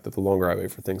on the fact that the longer I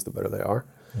wait for things, the better they are.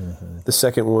 Mm-hmm. The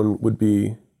second one would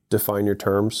be define your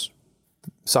terms.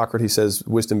 Socrates says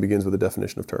wisdom begins with a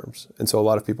definition of terms. And so a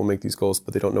lot of people make these goals,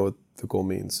 but they don't know what the goal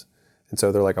means. And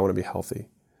so they're like, I want to be healthy.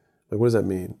 Like, what does that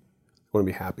mean? I want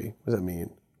to be happy. What does that mean?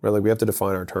 Right? Like, we have to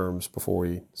define our terms before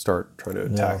we start trying to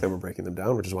attack them or breaking them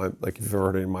down, which is why, like, if you've ever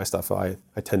heard any of my stuff, I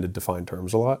tend to define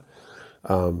terms a lot.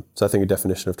 So I think a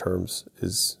definition of terms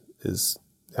is you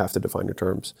have to define your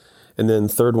terms. And then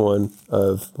third one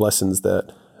of lessons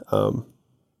that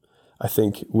I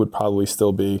think would probably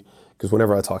still be, because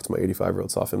whenever I talk to my 85-year-old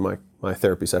self in my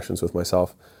therapy sessions with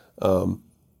myself,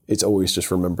 it's always just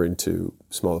remembering to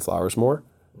smell the flowers more.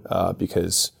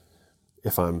 Because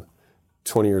if I'm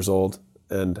 20 years old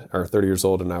or 30 years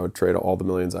old and I would trade all the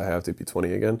millions I have to be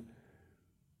 20 again,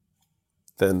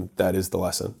 then that is the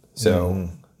lesson. So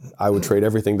I would trade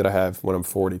everything that I have when I'm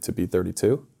 40 to be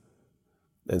 32.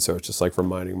 And so it's just like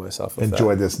reminding myself of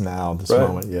Enjoy that. This now, this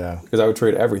moment, yeah. Because I would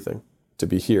trade everything to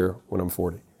be here when I'm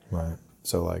 40. Right.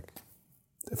 So like,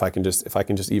 if I can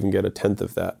just even get a tenth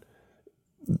of that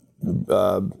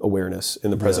awareness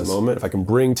in the present moment, if I can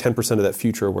bring 10% of that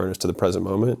future awareness to the present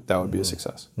moment, that would be a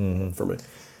success for me.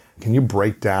 Can you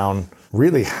break down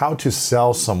really how to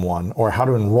sell someone or how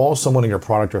to enroll someone in your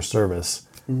product or service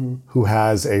who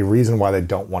has a reason why they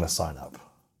don't want to sign up?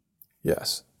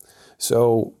 Yes.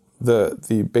 So the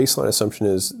baseline assumption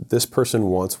is this person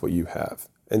wants what you have.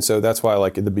 And so that's why,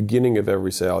 like, at the beginning of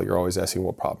every sale, you're always asking,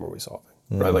 what problem are we solving?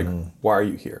 Right? Like, why are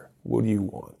you here? What do you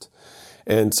want?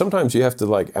 And sometimes you have to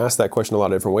like ask that question a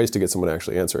lot of different ways to get someone to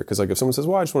actually answer it. Because like if someone says,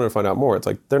 well, I just wanted to find out more, it's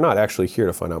like they're not actually here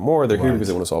to find out more. They're here because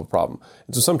they want to solve a problem.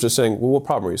 And so some just saying, well, what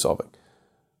problem are you solving?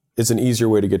 It's an easier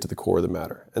way to get to the core of the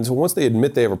matter. And so once they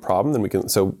admit they have a problem, then we can.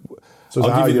 So is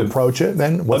how you approach it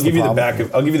then? I'll give you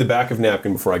the back of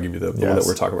napkin before I give you the one that we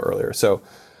were talking about earlier. So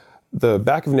the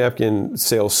back of napkin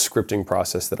sales scripting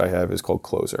process that I have is called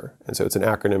Closer. And so it's an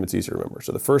acronym, it's easy to remember.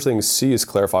 So the first thing C is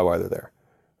clarify why they're there,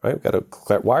 right? We've got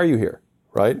to why are you here,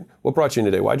 right? What brought you in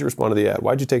today? Why'd you respond to the ad?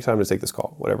 Why'd you take time to take this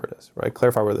call? Whatever it is, right?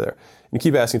 Clarify why they're there. And you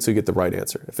keep asking until you get the right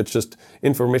answer. If it's just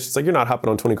information, it's like you're not hopping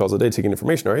on 20 calls a day taking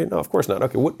information, are you? No, of course not.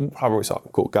 Okay, what problem are we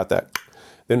solving? Cool, got that.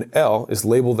 Then L is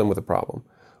label them with a problem,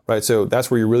 right? So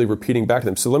that's where you're really repeating back to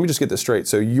them. So let me just get this straight.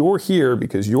 So you're here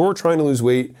because you're trying to lose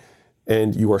weight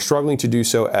and you are struggling to do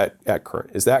so at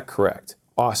current. Is that correct?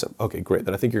 Awesome. Okay, great.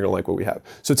 Then I think you're going to like what we have.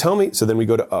 So tell me, so then we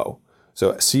go to O.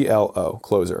 So CLO,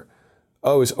 closer.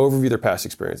 O is overview their past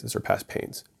experiences or past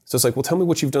pains. So it's like, well, tell me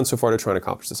what you've done so far to try and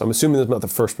accomplish this. I'm assuming that's not the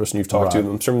first person you've talked to.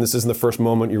 I'm assuming this isn't the first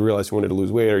moment you realized you wanted to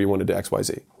lose weight or you wanted to X, Y,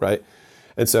 Z, right?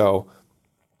 And so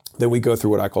then we go through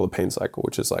what I call the pain cycle,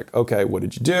 which is like, okay, what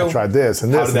did you do? I tried this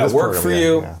and this. How did that work for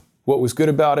you? Yeah. What was good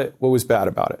about it? What was bad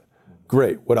about it?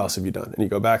 Great. What else have you done? And you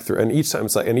go back through, and each time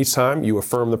it's like, and each time you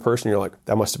affirm the person, you're like,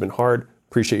 that must have been hard.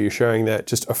 Appreciate you sharing that.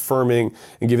 Just affirming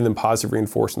and giving them positive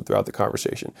reinforcement throughout the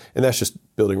conversation. And that's just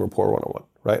building rapport 101,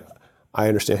 right? I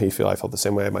understand how you feel. I felt the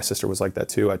same way. My sister was like that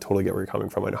too. I totally get where you're coming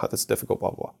from. I know how that's difficult,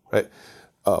 blah, blah, blah, right?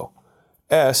 O.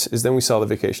 S is then we sell the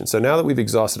vacation. So now that we've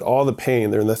exhausted all the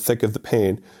pain, they're in the thick of the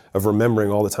pain of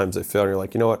remembering all the times they failed. And you're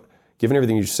like, you know what? Given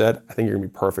everything you said, I think you're gonna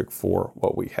be perfect for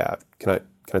what we have. Can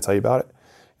I tell you about it?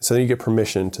 So then you get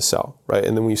permission to sell, right?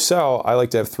 And then when you sell, I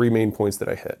like to have 3 main points that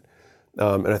I hit.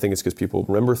 And I think it's because people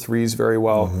remember 3s very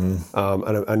well.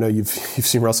 And I know you've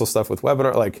seen Russell stuff with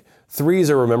webinar. Like 3s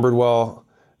are remembered well.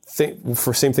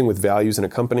 Same thing with values in a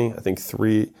company. I think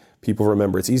 3 people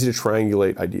remember. It's easy to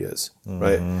triangulate ideas,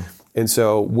 right? And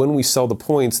so when we sell the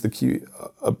points,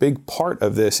 a big part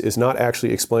of this is not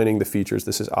actually explaining the features.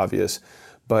 This is obvious,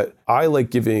 but I like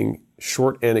giving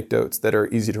short anecdotes that are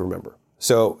easy to remember.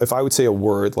 So if I would say a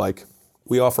word like,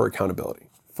 we offer accountability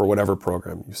for whatever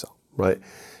program you sell, right?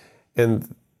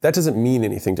 And that doesn't mean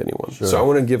anything to anyone. Sure. So I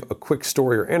want to give a quick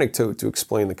story or anecdote to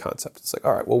explain the concept. It's like,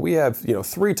 all right, well, we have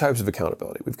 3 types of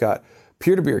accountability. We've got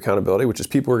peer-to-peer accountability, which is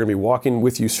people who are going to be walking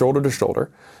with you shoulder to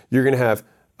shoulder. You're going to have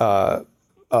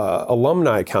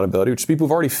alumni accountability, which is people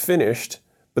who've already finished,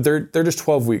 but they're just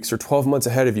 12 weeks or 12 months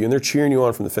ahead of you, and they're cheering you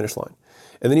on from the finish line.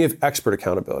 And then you have expert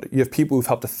accountability. You have people who've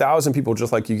helped 1,000 people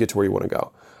just like you get to where you want to go.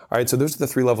 All right, so those are the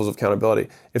 3 levels of accountability.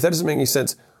 If that doesn't make any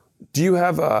sense, do you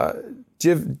have a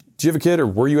kid, or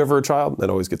were you ever a child? That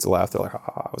always gets a laugh. They're like,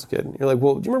 I was a kid. And you're like,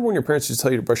 well, do you remember when your parents used to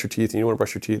tell you to brush your teeth and you don't want to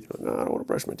brush your teeth? You're like, no, I don't want to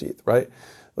brush my teeth, right?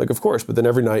 Like, of course, but then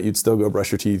every night you'd still go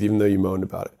brush your teeth even though you moaned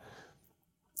about it.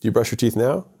 Do you brush your teeth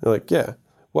now? You're like, yeah.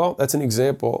 Well, that's an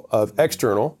example of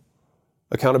external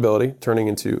accountability turning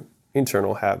into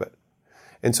internal habit.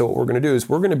 And so what we're going to do is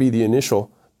we're going to be the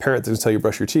initial parent that's going to tell you to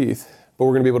brush your teeth, but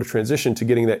we're going to be able to transition to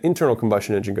getting that internal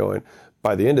combustion engine going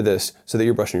by the end of this so that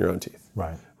you're brushing your own teeth.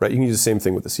 Right? You can use the same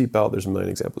thing with the seatbelt. There's a million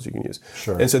examples you can use.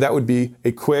 Sure. And so that would be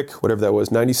a quick, whatever that was,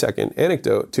 90-second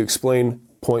anecdote to explain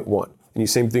point 1. And you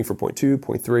same thing for point 2,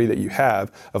 point 3 that you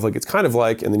have of like, it's kind of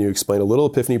like, and then you explain a little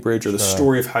epiphany bridge or the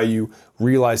story of how you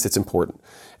realized it's important.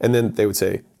 And then they would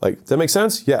say, like, does that make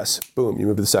sense? Yes. Boom, you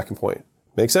move to the second point.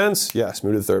 Make sense? Yes.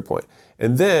 Move to the third point.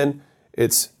 And then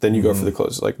you go for the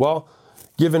close. Like, well,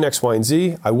 given X, Y, and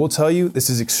Z, I will tell you this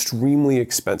is extremely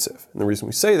expensive. And the reason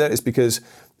we say that is because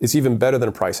it's even better than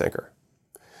a price anchor.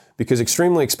 Because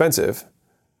extremely expensive,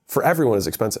 for everyone, is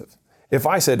expensive. If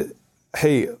I said,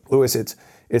 hey, Louis, it's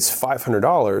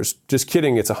 $500, just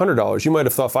kidding, it's $100, you might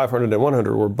have thought 500 and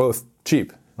 100 were both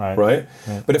cheap, right?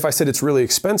 But if I said it's really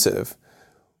expensive,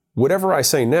 whatever I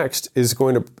say next is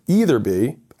going to either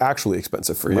be actually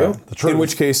expensive for you, in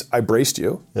which case I braced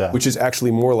you, which is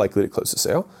actually more likely to close the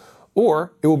sale,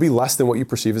 or it will be less than what you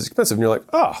perceive as expensive. And you're like,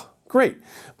 oh, great.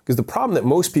 Because the problem that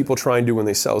most people try and do when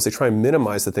they sell is they try and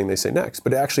minimize the thing they say next,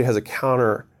 but it actually has a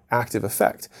counteractive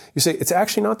effect. You say, it's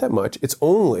actually not that much, it's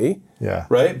only,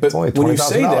 right? But when you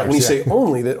say that, when you say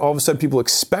only, that all of a sudden people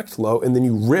expect low and then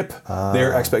you rip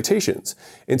their expectations.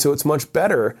 And so it's much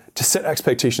better to set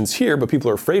expectations here, but people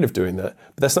are afraid of doing that.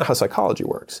 But that's not how psychology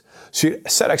works. So you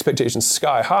set expectations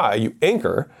sky high, you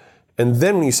anchor, and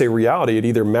then when you say reality, it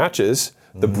either matches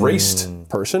the braced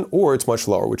person or it's much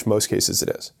lower, which most cases it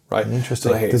is, right?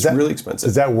 Interesting. So, hey, it's really expensive.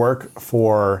 Does that work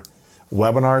for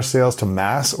webinar sales to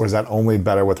mass, or is that only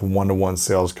better with one-to-one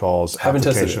sales calls? Haven't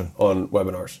tested it on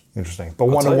webinars. Interesting. But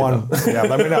one-to-one, let me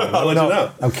know. I'll let you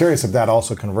know. I'm curious if that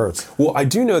also converts. Well, I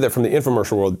do know that from the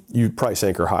infomercial world, you price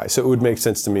anchor high. So it would make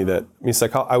sense to me that,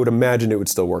 I would imagine it would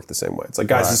still work the same way. It's like,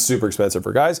 guys, it's super expensive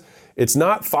for guys. It's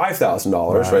not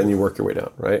 $5,000, right? And you work your way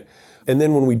down, right? And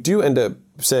then when we do end up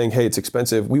saying, hey, it's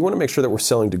expensive, we want to make sure that we're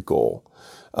selling to goal.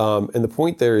 And the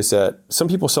point there is that some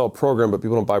people sell a program, but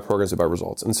people don't buy programs, they buy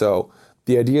results. And so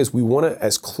the idea is we want to,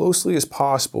 as closely as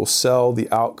possible, sell the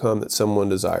outcome that someone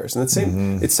desires.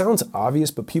 And it sounds obvious,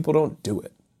 but people don't do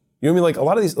it. You know what I mean? Like a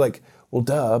lot of these, like, well,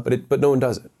 duh, but no one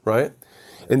does it, right?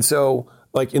 And so,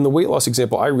 like in the weight loss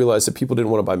example, I realized that people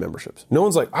didn't want to buy memberships. No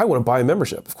one's like, I want to buy a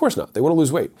membership. Of course not. They want to lose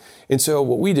weight. And so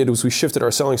what we did was we shifted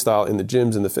our selling style in the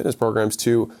gyms and the fitness programs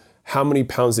to how many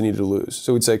pounds they needed to lose.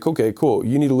 So we'd say, okay, cool,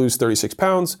 you need to lose 36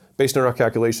 pounds. Based on our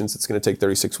calculations, it's going to take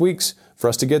 36 weeks for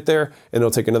us to get there, and it'll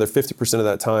take another 50% of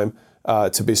that time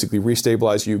to basically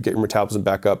restabilize you, get your metabolism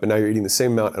back up, and now you're eating the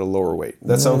same amount at a lower weight.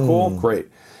 That sound cool? Great.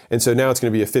 And so now it's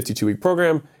going to be a 52-week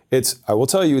program, I will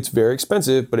tell you, it's very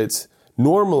expensive, but it's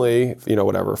normally,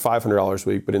 whatever, $500 a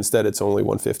week, but instead it's only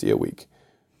 $150 a week.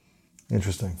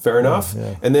 Interesting. Fair enough?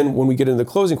 Yeah. And then when we get into the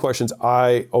closing questions,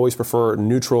 I always prefer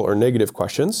neutral or negative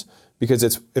questions, because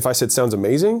if I said sounds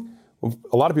amazing,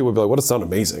 a lot of people would be like, what does sound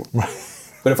amazing?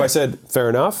 But if I said fair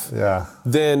enough,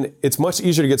 then it's much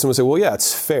easier to get someone to say, well, yeah,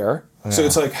 it's fair. Yeah. So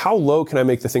it's like, how low can I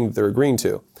make the thing that they're agreeing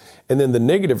to? And then the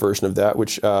negative version of that,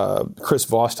 which Chris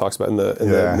Voss talks about in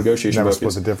the negotiation book,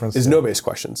 is no-based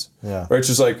questions. Yeah. Right? It's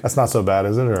just like, that's not so bad,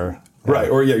 is it? Or right.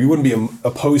 Or you wouldn't be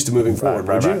opposed to moving forward,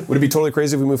 would you? Would it be totally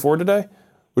crazy if we move forward today?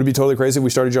 Would it be totally crazy if we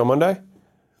started you on Monday?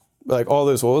 Like all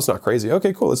this, well, it's not crazy.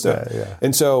 Okay, cool, let's do it. Yeah.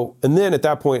 And then at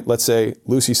that point, let's say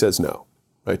Lucy says no,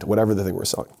 right, to whatever the thing we're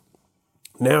selling.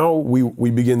 Now we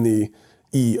begin the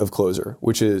E of closer,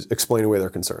 which is explain away their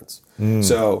concerns.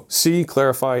 So C,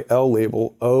 clarify, L,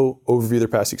 label, O, overview their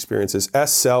past experiences,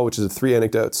 S, sell, which is the 3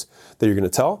 anecdotes that you're going to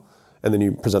tell, and then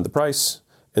you present the price.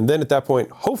 And then at that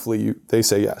point, hopefully they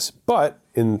say yes. But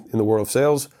in the world of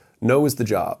sales, no is the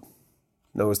job.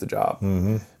 No is the job.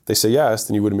 Mm-hmm. If they say yes,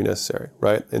 then you wouldn't be necessary,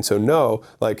 right? And so no,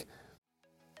 like,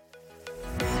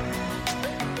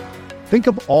 think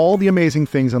of all the amazing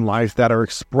things in life that are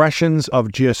expressions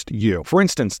of just you. For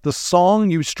instance, the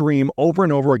song you stream over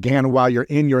and over again while you're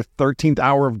in your 13th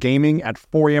hour of gaming at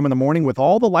 4 a.m. in the morning with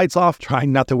all the lights off,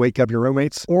 trying not to wake up your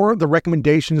roommates, or the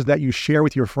recommendations that you share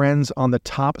with your friends on the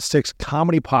top 6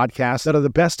 comedy podcasts that are the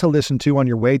best to listen to on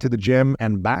your way to the gym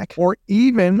and back, or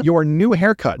even your new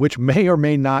haircut, which may or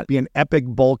may not be an epic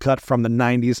bowl cut from the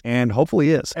 90s and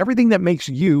hopefully is. Everything that makes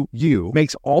you, you,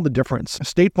 makes all the difference.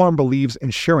 State Farm believes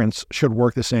insurance should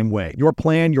work the same way. Your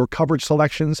plan, your coverage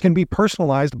selections can be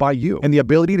personalized by you, and the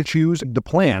ability to choose the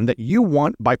plan that you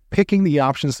want by picking the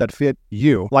options that fit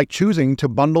you, like choosing to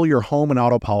bundle your home and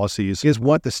auto policies, is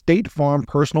what the State Farm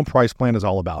Personal Price Plan is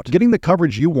all about. Getting the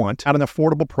coverage you want at an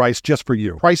affordable price just for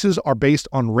you. Prices are based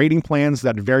on rating plans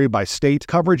that vary by state.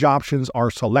 Coverage options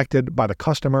are selected by the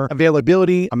customer.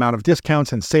 Availability, amount of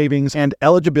discounts and savings, and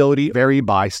eligibility vary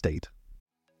by state.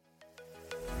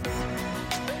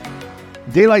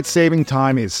 Daylight saving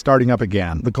time is starting up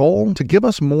again. The goal? To give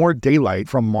us more daylight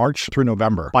from March through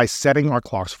November. By setting our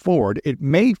clocks forward, it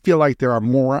may feel like there are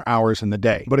more hours in the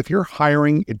day. But if you're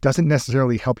hiring, it doesn't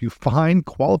necessarily help you find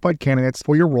qualified candidates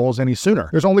for your roles any sooner.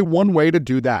 There's only one way to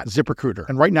do that, ZipRecruiter.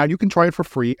 And right now you can try it for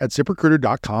free at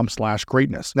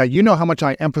ZipRecruiter.com/greatness. Now, you know how much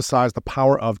I emphasize the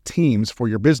power of teams for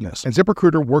your business. And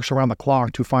ZipRecruiter works around the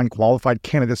clock to find qualified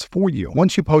candidates for you.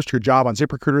 Once you post your job on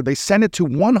ZipRecruiter, they send it to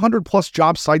 100 plus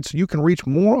job sites so you can reach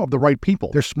more of the right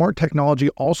people. Their smart technology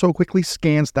also quickly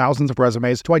scans thousands of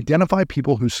resumes to identify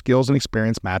people whose skills and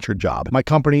experience match your job. My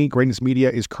company, Greatness Media,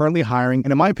 is currently hiring,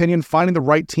 and in my opinion, finding the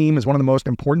right team is one of the most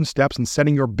important steps in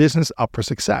setting your business up for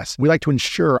success. We like to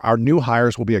ensure our new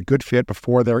hires will be a good fit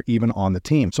before they're even on the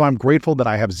team. So I'm grateful that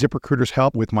I have ZipRecruiter's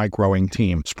help with my growing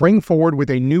team. Spring forward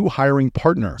with a new hiring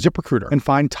partner, ZipRecruiter, and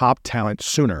find top talent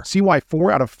sooner. See why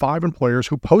 4 out of 5 employers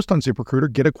who post on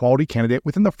ZipRecruiter get a quality candidate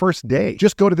within the first day.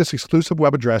 Just go to this exclusive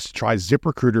web address to try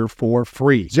ZipRecruiter for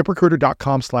free.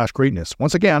 ZipRecruiter.com/greatness.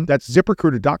 Once again, that's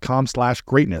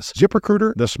ZipRecruiter.com/greatness.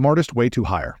 ZipRecruiter, the smartest way to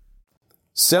hire.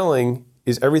 Selling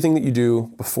is everything that you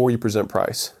do before you present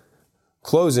price.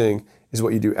 Closing is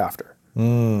what you do after.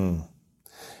 And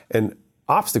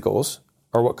obstacles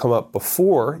are what come up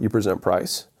before you present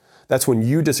price. That's when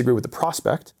you disagree with the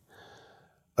prospect.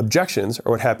 Objections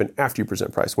are what happen after you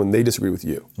present price, when they disagree with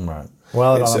you. Right.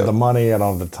 Well, I don't have the money, I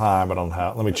don't have the time, I don't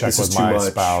have, let me check with my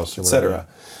spouse, or etc.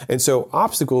 And so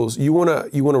obstacles, you want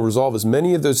to resolve as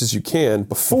many of those as you can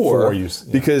before you,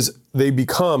 because they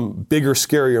become bigger,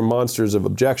 scarier monsters of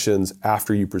objections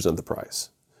after you present the price,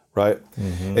 right?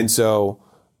 Mm-hmm. And so,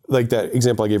 like that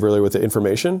example I gave earlier with the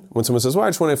information, when someone says, well, I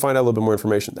just want to find out a little bit more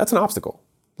information, that's an obstacle.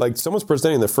 Like someone's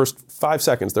presenting the first 5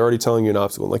 seconds, they're already telling you an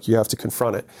obstacle, and like you have to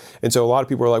confront it. And so a lot of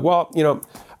people are like, well,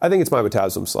 I think it's my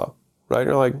metabolism slow, right? And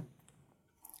you're like,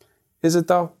 is it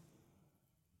though?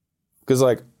 Because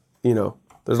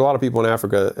there's a lot of people in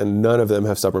Africa and none of them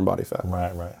have stubborn body fat.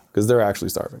 Right. Because they're actually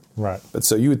starving. Right. But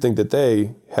so you would think that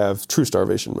they have true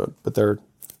starvation mode, but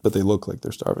they look like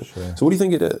they're starving. Sure. So what do you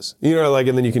think it is?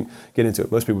 And then you can get into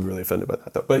it. Most people are really offended by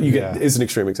that though. But it's an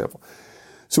extreme example.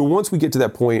 So once we get to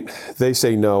that point, they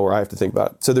say no, or I have to think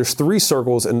about it. So there's 3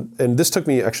 circles, and this took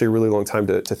me actually a really long time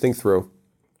to think through,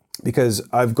 because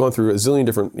I've gone through a zillion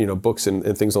different books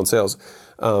and things on sales.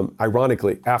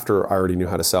 Ironically, after I already knew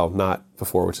how to sell, not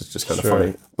before, which is just kind of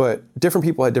funny. But different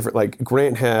people had different, like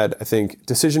Grant had, I think,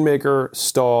 decision maker,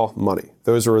 stall, money.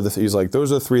 Those are the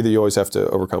 3 that you always have to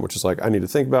overcome, which is like, I need to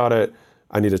think about it,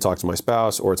 I need to talk to my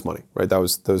spouse, or it's money, right?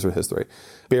 Those are his 3.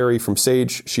 Barry from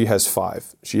Sage, she has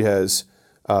 5. She has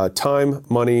time,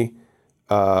 money,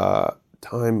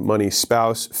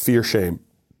 spouse, fear, shame.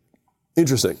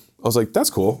 Interesting. I was like, that's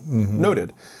cool.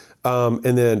 Noted.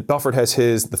 And then Belfort has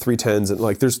the 310s, and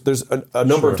like there's a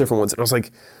number of different ones. And I was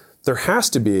like, there has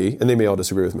to be, and they may all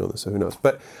disagree with me on this, so who knows,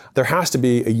 but there has to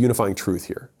be a unifying truth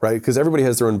here, right? Because everybody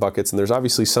has their own buckets, and there's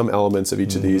obviously some elements of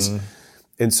each of these.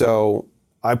 And so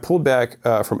I pulled back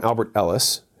from Albert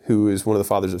Ellis, who is one of the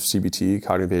fathers of CBT,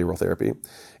 cognitive behavioral therapy.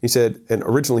 He said, and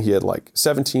originally he had like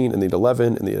 17, and they had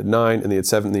 11, and they had 9, and they had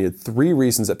 7, and they had 3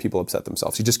 reasons that people upset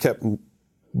themselves. He just kept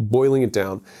boiling it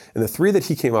down. And the 3 that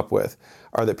he came up with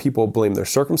are that people blame their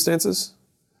circumstances,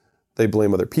 they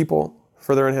blame other people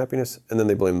for their unhappiness, and then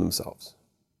they blame themselves.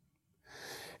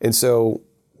 And so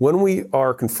when we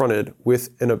are confronted with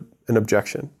an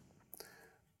objection,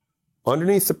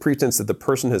 underneath the pretense that the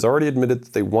person has already admitted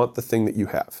that they want the thing that you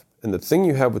have, and the thing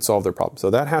you have would solve their problem. So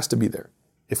that has to be there.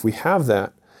 If we have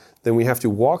that, then we have to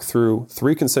walk through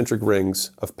 3 concentric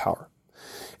rings of power.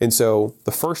 And so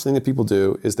the first thing that people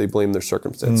do is they blame their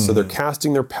circumstance. So they're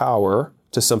casting their power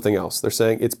to something else. They're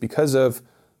saying it's because of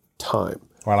time.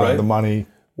 Right? The money.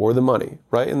 Or the money,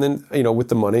 right? And then, with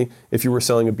the money, if you were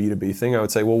selling a B2B thing, I would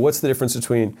say, well, what's the difference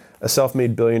between a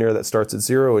self-made billionaire that starts at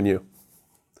 0 and you?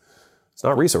 It's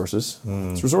not resources,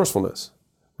 it's resourcefulness,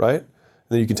 right? And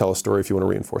then you can tell a story if you want to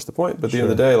reinforce the point. But at the end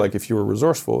of the day, like if you were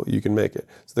resourceful, you can make it.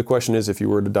 So the question is, if you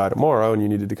were to die tomorrow and you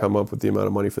needed to come up with the amount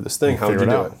of money for this thing, how would you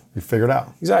do it? You figure it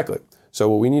out. Exactly. So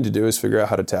what we need to do is figure out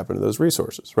how to tap into those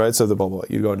resources, right? So the bubble,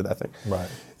 you go into that thing. Right.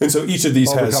 And so each of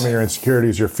these has... Overcoming your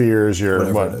insecurities, your fears,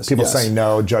 people saying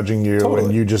no, judging you,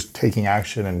 and you just taking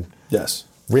action and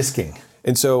risking.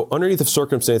 And so underneath of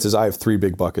circumstances, I have 3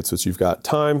 big buckets, which you've got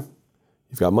time,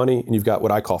 you've got money, and you've got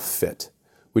what I call fit,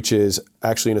 which is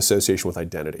actually an association with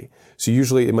identity. So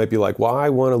usually it might be like, well, I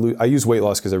want to lose... I use weight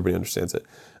loss because everybody understands it.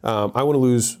 I want to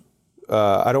lose...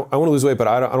 I want to lose weight, but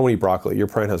I don't want to eat broccoli. Your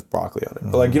plan has broccoli on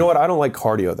it. But like, you know what? I don't like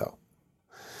cardio though.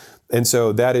 And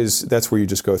so that's where you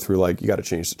just go through like, you got to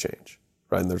change the change,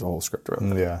 right? And there's a whole script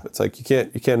around that. Yeah. It's like, you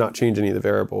can't not change any of the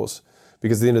variables,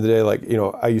 because at the end of the day, like,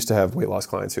 I used to have weight loss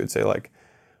clients who would say like,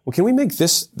 well, can we make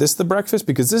this the breakfast?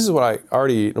 Because this is what I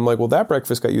already eat. I'm like, well, that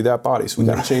breakfast got you that body, so we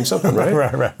got to change something, right?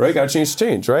 Right? Got to change the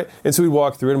change, right? And so we'd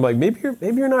walk through it, and I'm like,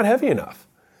 maybe you're not heavy enough.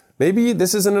 Maybe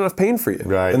this isn't enough pain for you.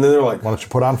 Right. And then they're like, why don't you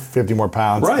put on 50 more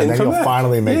pounds, and then you'll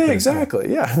finally make it. Yeah,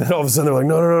 exactly. Yeah. And then all of a sudden they're like,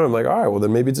 no. I'm like, all right, well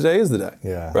then maybe today is the day.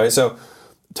 Yeah. Right. So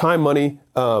time, money,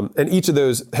 and each of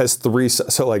those has 3.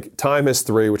 So like time has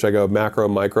 3, which I go macro,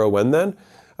 micro, when, then,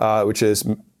 which is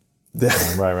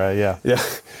right. Yeah. Yeah.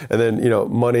 And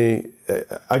then, money,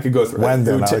 I could go through. When,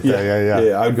 then,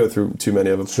 yeah. I would go through too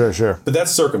many of them. Sure. But that's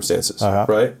circumstances,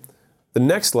 right? The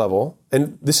next level,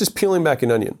 and this is peeling back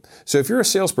an onion. So if you're a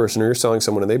salesperson or you're selling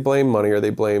someone and they blame money or they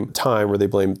blame time or they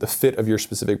blame the fit of your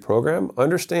specific program,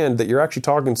 understand that you're actually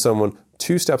talking to someone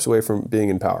 2 steps away from being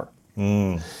in power.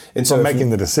 And so making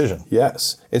the decision.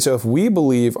 Yes. And so if we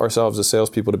believe ourselves as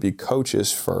salespeople to be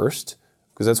coaches first,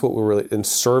 because that's what we're really in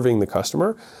serving the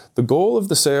customer, the goal of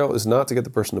the sale is not to get the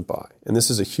person to buy. And this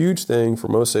is a huge thing for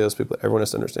most salespeople that everyone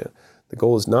has to understand. The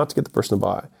goal is not to get the person to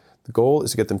buy. The goal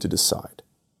is to get them to decide.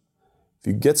 If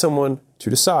you get someone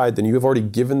to decide, then you have already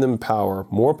given them power,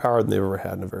 more power than they've ever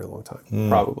had in a very long time,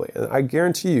 probably. And I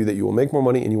guarantee you that you will make more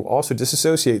money, and you will also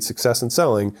disassociate success in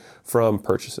selling from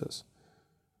purchases.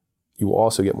 You will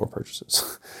also get more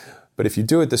purchases. But if you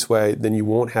do it this way, then you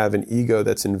won't have an ego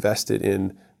that's invested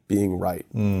in being right,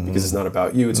 because it's not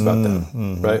about you, it's about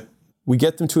them, right? We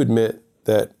get them to admit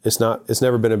that it's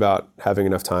never been about having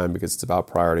enough time, because it's about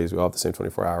priorities. We all have the same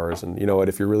 24 hours. And you know what,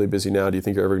 if you're really busy now, do you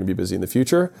think you're ever going to be busy in the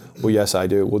future? Well, yes, I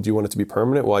do. Well, do you want it to be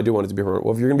permanent? Well, I do want it to be permanent.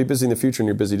 Well, if you're going to be busy in the future and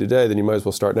you're busy today, then you might as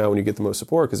well start now when you get the most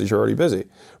support, because you're already busy,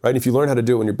 right? And if you learn how to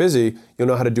do it when you're busy, you'll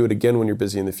know how to do it again when you're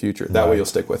busy in the future. That way you'll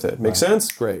stick with it. Make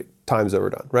sense? Great. Time's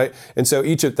overdone, right? And so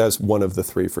that's one of the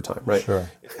 3 for time, right? Sure.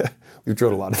 We've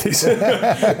drilled a lot of these.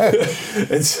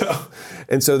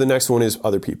 and so the next one is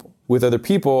other people. With other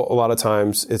people, a lot of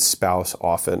times it's spouse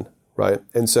often, right?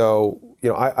 And so,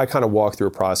 I kind of walk through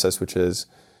a process, which is,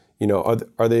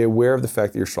 are they aware of the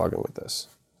fact that you're struggling with this?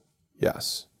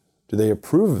 Yes. Do they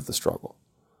approve of the struggle?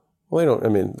 Well, they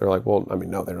don't, they're like,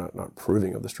 no, they're not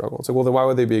approving of the struggle. It's like, well, then why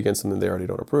would they be against something they already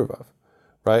don't approve of,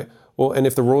 right? Well, and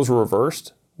if the roles were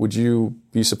reversed, would you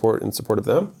be in support of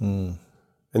them?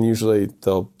 And usually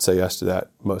they'll say yes to that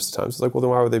most of the time. It's like, well, then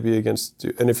why would they be against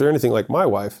you? And if they're anything like my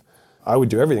wife, I would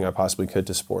do everything I possibly could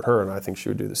to support her, and I think she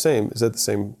would do the same. Is that the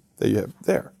same that you have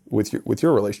there with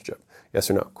your relationship? Yes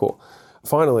or no? Cool.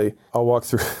 Finally, I'll walk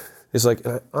through. It's like,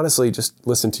 honestly, just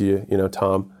listen to you,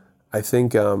 Tom. I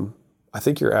think I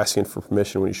think you're asking for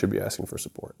permission when you should be asking for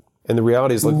support. And the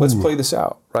reality is, like, let's play this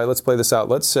out, right? Let's play this out.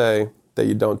 Let's say that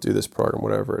you don't do this program,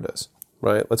 whatever it is,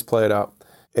 right? Let's play it out.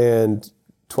 And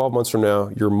 12 months from now,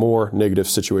 you're more negative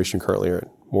situation currently you're in,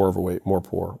 more overweight, more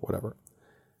poor, whatever.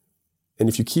 And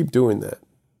if you keep doing that,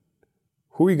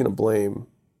 who are you going to blame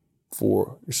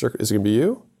for your circuit? Is it going to be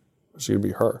you or is it going to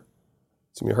be her?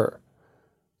 It's going to be her.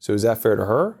 So is that fair to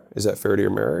her? Is that fair to your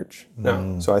marriage?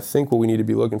 No. So I think what we need to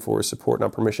be looking for is support,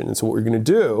 not permission. And so what we're going to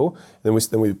do, then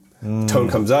we tone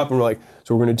comes up and we're like,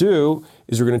 so what we're going to do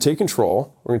is we're going to take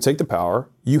control. We're going to take the power.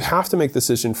 You have to make the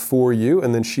decision for you,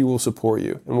 and then she will support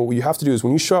you. And what you have to do is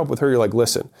when you show up with her, you're like,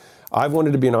 listen, I've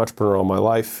wanted to be an entrepreneur all my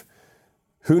life.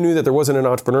 Who knew that there wasn't an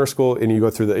entrepreneur school? And you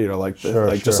go through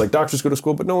the, just like doctors go to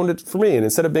school, but no one did for me. And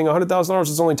instead of being $100,000,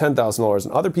 it's only $10,000.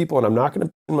 And other people, and I'm not going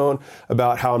to moan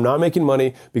about how I'm not making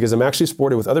money because I'm actually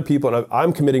supported with other people, and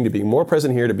I'm committing to being more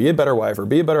present here, to be a better wife or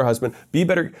be a better husband, be a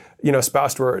better,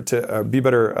 spouse to be a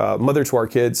better mother to our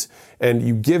kids. And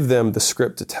you give them the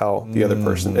script to tell the other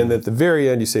person. And at the very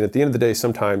end, you say, at the end of the day,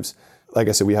 sometimes, like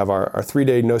I said, we have our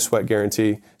 3-day no sweat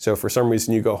guarantee. So for some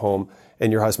reason you go home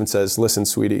and your husband says, listen,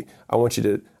 sweetie, I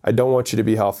don't want you to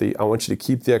be healthy. I want you to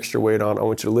keep the extra weight on. I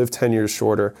want you to live 10 years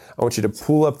shorter. I want you to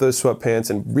pull up those sweatpants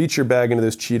and reach your bag into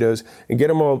those Cheetos and get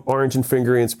them all orange and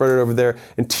fingery and spread it over there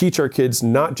and teach our kids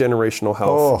not generational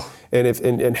health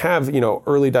and have,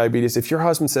 early diabetes. If your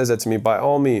husband says that to me, by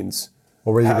all means,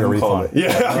 or are you going to refund it?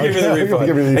 Yeah, I'll give you the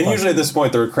refund. And usually at this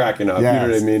point, they're cracking up. Yes. You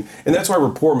know what I mean? And that's why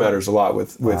rapport matters a lot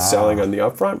with selling on the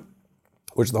upfront,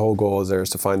 which the whole goal is there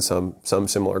is to find some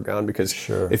similar ground. Because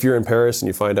if you're in Paris and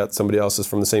you find out somebody else is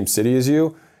from the same city as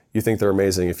you think they're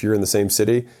amazing. If you're in the same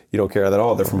city, you don't care at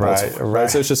all. They're from Baltimore. Right.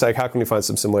 So it's just like, how can we find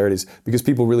some similarities? Because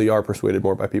people really are persuaded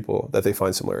more by people that they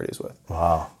find similarities with.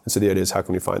 Wow. And so the idea is, how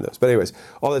can we find those? But anyways,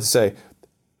 all that to say,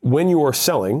 when you are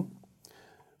selling,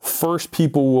 first,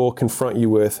 people will confront you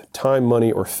with time,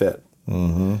 money, or fit.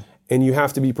 Mm-hmm. And you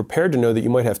have to be prepared to know that you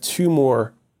might have 2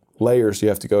 more layers you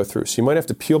have to go through. So you might have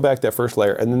to peel back that first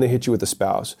layer, and then they hit you with a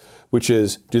spouse, which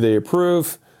is, do they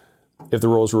approve? If the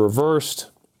roles were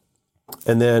reversed,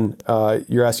 and then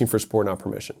you're asking for support, not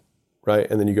permission, right?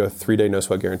 And then you go 3-day no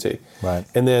sweat guarantee. Right.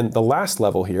 And then the last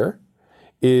level here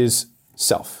is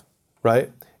self,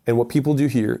 right? And what people do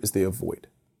here is they avoid.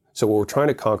 So what we're trying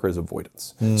to conquer is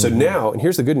avoidance. So now, and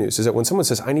here's the good news, is that when someone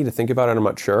says, I need to think about it, I'm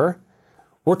not sure,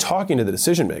 we're talking to the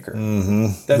decision maker.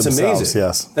 That's amazing.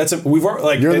 Yes.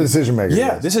 You're the decision maker.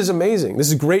 Yeah, yes. This is amazing. This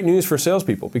is great news for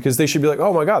salespeople, because they should be like,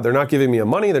 oh my God, they're not giving me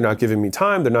money, they're not giving me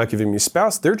time, they're not giving me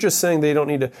spouse, they're just saying they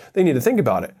need to think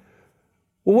about it.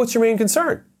 Well, what's your main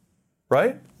concern,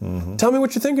 right? Tell me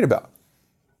what you're thinking about.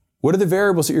 What are the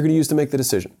variables that you're going to use to make the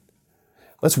decision?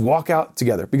 Let's walk out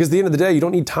together, because at the end of the day, you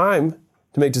don't need time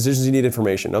to make decisions, you need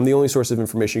information. I'm the only source of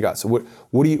information you got. So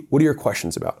what are your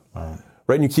questions about?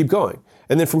 Right? And you keep going.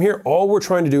 And then from here, all we're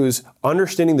trying to do is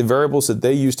understanding the variables that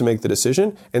they use to make the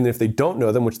decision. And then if they don't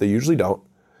know them, which they usually don't,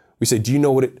 we say, do you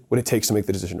know what it takes to make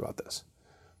the decision about this?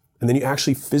 And then you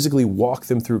actually physically walk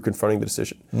them through confronting the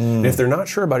decision. And if they're not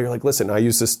sure about it, you're like, listen, I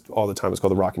use this all the time. It's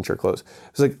called the rocking chair close.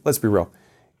 It's like, let's be real.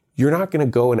 You're not going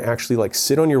to go and actually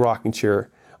sit on your rocking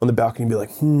chair on the balcony and be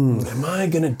like, am I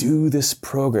going to do this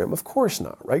program? Of course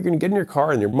not, right? You're going to get in your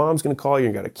car and your mom's going to call you,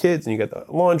 and you got kids, and you got the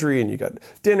laundry, and you got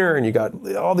dinner, and you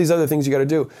got all these other things you got to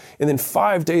do. And then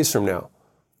 5 days from now,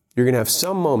 you're going to have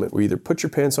some moment where you either put your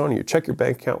pants on or you check your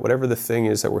bank account, whatever the thing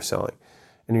is that we're selling.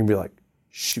 And you're going to be like,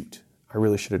 shoot, I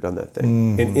really should have done that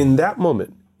thing. And in that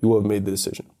moment, you will have made the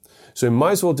decision. So you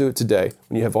might as well do it today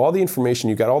when you have all the information,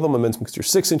 you got all the momentum, because you're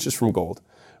 6 inches from gold.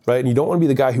 Right? And you don't want to be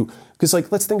the guy who, because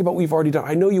let's think about what we've already done.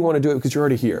 I know you want to do it because you're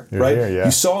already here, right? Here, yeah.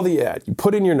 You saw the ad, you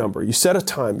put in your number, you set a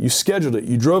time, you scheduled it,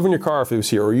 you drove in your car if it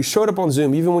was here, or you showed up on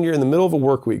Zoom even when you're in the middle of a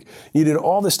work week. You did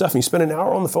all this stuff and you spent an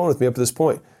hour on the phone with me up to this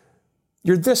point.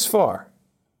 You're this far.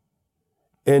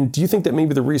 And do you think that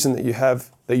maybe the reason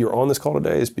that you're on this call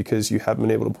today is because you haven't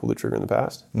been able to pull the trigger in the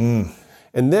past? And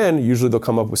then usually they'll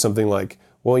come up with something like,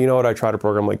 well, you know what, I tried a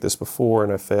program like this before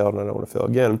and I failed and I don't want to fail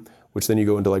again, which then you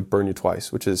go into burn you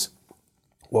twice, which is,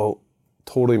 well,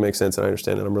 totally makes sense, and I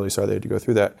understand it. I'm really sorry they had to go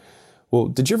through that. Well,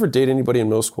 did you ever date anybody in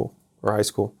middle school or high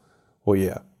school? Well,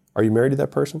 yeah. Are you married to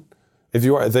that person? If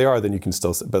they are, then you can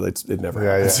still, but it never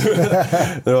happens.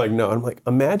 Yeah. They're like, no. I'm like,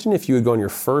 imagine if you had gone your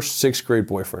first 6th grade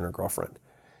boyfriend or girlfriend,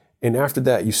 and after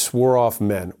that you swore off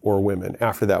men or women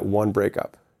after that one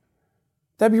breakup.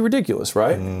 That'd be ridiculous,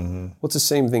 right? Well, it's the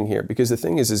same thing here, because the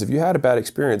thing is if you had a bad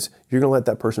experience, you're going to let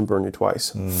that person burn you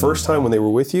twice. First time when they were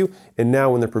with you, and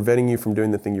now when they're preventing you from doing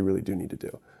the thing you really do need to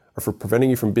do, or for preventing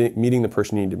you from meeting the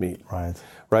person you need to meet.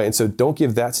 Right. And so don't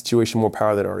give that situation more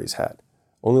power than it already had.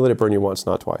 only let it burn you once,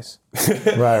 not twice.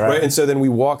 Right. And so then we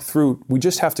walk through, we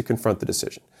just have to confront the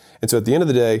decision. And so at the end of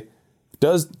the day,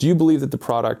 do you believe that the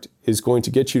product is going to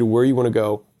get you to where you want to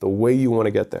go the way you want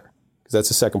to get there? Because that's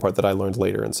the second part that I learned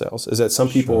later in sales, is that some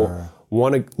people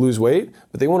want to lose weight,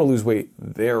 but they want to lose weight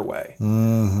their way.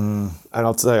 Mm-hmm. And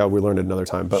I'll tell you, we learned it another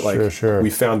time, but we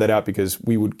found that out because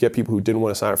we would get people who didn't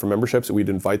want to sign up for memberships, and we'd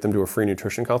invite them to a free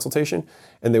nutrition consultation,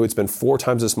 and they would spend 4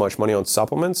 times as much money on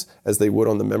supplements as they would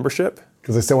on the membership.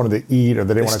 Because they still wanted to eat, or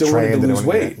they didn't want to train. They still wanted to lose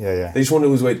weight. They just wanted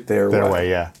to lose weight their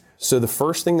way. So the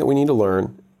first thing that we need to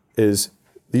learn is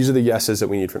these are the yeses that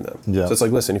we need from them. Yeah. So it's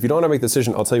like, listen, if you don't want to make the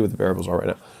decision, I'll tell you what the variables are right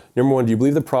now. Number 1, do you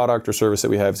believe the product or service that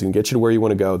we have is going to get you to where you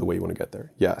want to go the way you want to get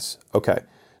there? Yes. Okay.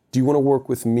 Do you want to work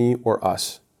with me or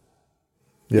us?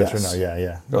 Yes or no?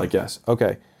 Yeah. They're like, yes.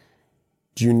 Okay.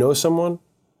 Do you know someone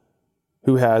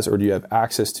who has, or do you have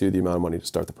access to the amount of money to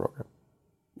start the program?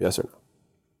 Yes or no?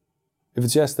 If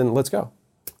it's yes, then let's go.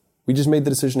 We just made the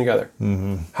decision together.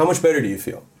 Mm-hmm. How much better do you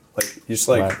feel? Like, you're just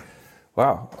like,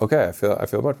 wow, okay, I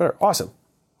feel much better. Awesome.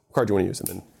 What card do you want to use? And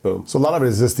then boom. So a lot of it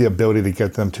is just the ability to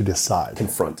get them to decide.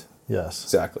 Confront. Yes.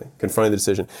 Exactly. Confronting the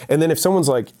decision. And then if someone's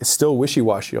like still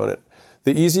wishy-washy on it,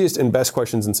 the easiest and best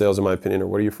questions in sales, in my opinion, are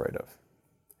what are you afraid of?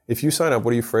 If you sign up,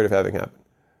 what are you afraid of having happen?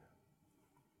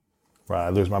 Right, I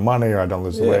lose my money or I don't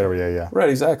lose the weight. Yeah. Right,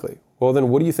 exactly. Well, then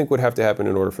what do you think would have to happen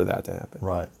in order for that to happen?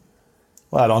 Right.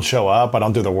 Well, I don't show up. I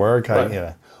don't do the work.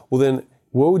 Right. Well, then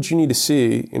what would you need to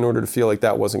see in order to feel like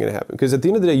that wasn't going to happen? Because at the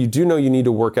end of the day, you do know you need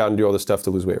to work out and do all this stuff to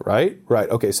lose weight, right? Right.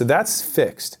 Okay, so that's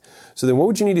fixed. So then what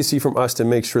would you need to see from us to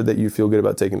make sure that you feel good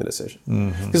about taking the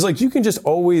decision? Because like you can just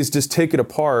always just take it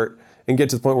apart and get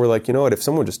to the point where like, you know what, if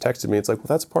someone just texted me, it's like, well,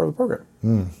 that's a part of the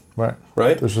program.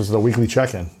 Right. This is the weekly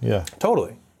check-in. Yeah.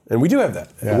 Totally. And we do have that.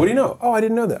 Yeah. What do you know? Oh, I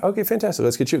didn't know that. Okay, fantastic.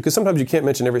 Let's get you. Because sometimes you can't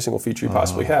mention every single feature you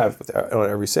possibly have on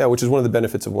every sale, which is one of the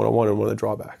benefits of one-on-one and one of the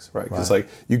drawbacks, right? Because like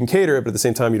you can cater it, but at the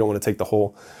same time, you don't want to take the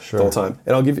whole time.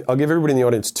 And I'll give everybody in the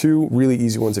audience 2 really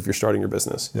easy ones if you're starting your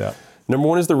business. Yeah. Number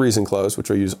 1 is the reason close, which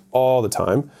I use all the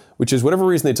time, which is whatever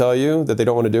reason they tell you that they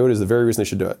don't want to do it is the very reason they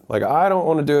should do it. Like, I don't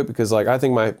want to do it because like I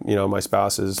think my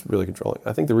spouse is really controlling.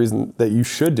 I think the reason that you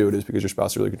should do it is because your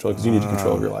spouse is really controlling, because you need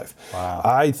control of your life. Wow.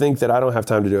 I think that I don't have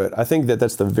time to do it. I think that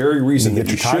that's the very reason that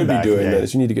you should be doing that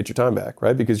is you need to get your time back,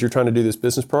 right? Because you're trying to do this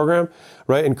business program,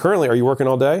 right? And currently, are you working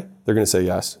all day? They're going to say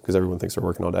yes, because everyone thinks they're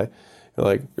working all day. You're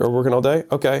like, you're working all day?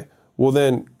 Okay. Well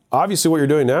then, obviously what you're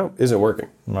doing now isn't working.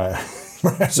 Right.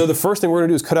 So the first thing we're going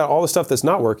to do is cut out all the stuff that's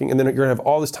not working, and then you're going to have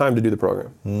all this time to do the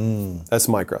program. That's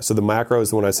micro. So the macro is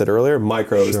the one I said earlier.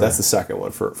 Micro is that's the second one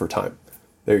for time.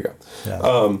 There you go. Yeah.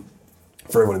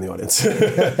 For everyone in the audience.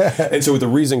 And so with the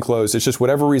reason closed, it's just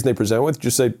whatever reason they present with,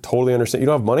 just say, totally understand. You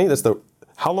don't have money?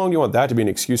 How long do you want that to be an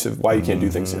excuse of why you can't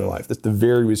do things in your life? That's the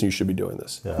very reason you should be doing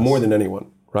this, more than anyone,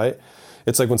 right?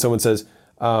 It's like when someone says,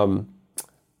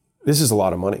 this is a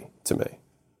lot of money to me.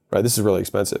 Right, this is really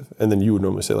expensive. And then you would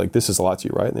normally say, like, this is a lot to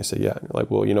you, right? And they say, yeah. And you're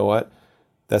like, well, you know what?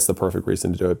 That's the perfect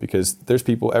reason to do it, because there's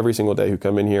people every single day who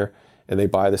come in here and they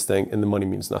buy this thing and the money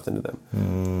means nothing to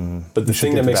them. But the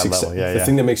thing that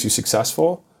makes you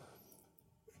successful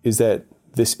is that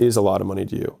this is a lot of money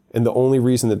to you. And the only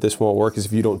reason that this won't work is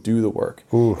if you don't do the work.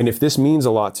 Ooh. And if this means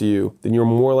a lot to you, then you're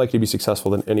more likely to be successful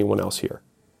than anyone else here.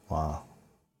 Wow.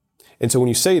 And so when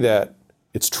you say that,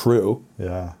 it's true.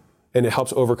 Yeah. And it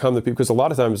helps overcome the people, because a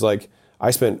lot of times, like,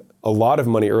 I spent a lot of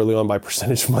money early on by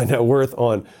percentage of my net worth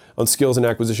on skills and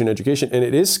acquisition education, and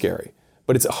it is scary,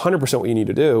 but it's 100% what you need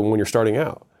to do when you're starting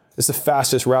out. It's the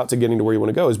fastest route to getting to where you want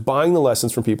to go, is buying the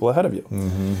lessons from people ahead of you.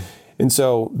 And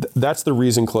so that's the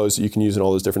reason close that you can use in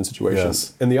all those different situations.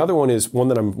 Yes. And the other one is one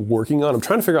that I'm working on. I'm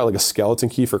trying to figure out like a skeleton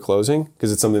key for closing,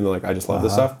 because it's something that like I just love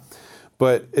this stuff.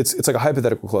 But it's like a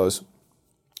hypothetical close.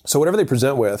 So whatever they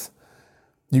present with,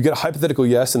 you get a hypothetical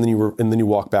yes, and then you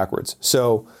walk backwards.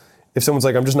 So if someone's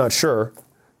like, I'm just not sure,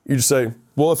 you just say,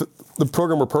 well, if the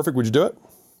program were perfect, would you do it?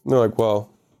 And they're like, well,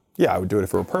 yeah, I would do it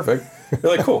if it were perfect.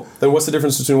 You're like, cool. Then what's the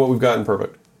difference between what we've got and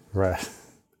perfect? Right.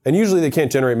 And usually they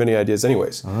can't generate many ideas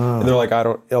anyways. And they're like,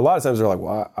 a lot of times they're like,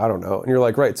 well, I don't know. And you're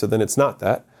like, right, so then it's not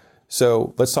that.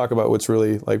 So let's talk about what's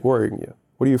really like worrying you.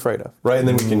 What are you afraid of? Right? And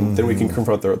then we can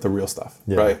confront the real stuff.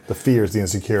 Yeah. Right? The fears, the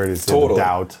insecurities, the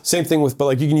doubt. Same thing but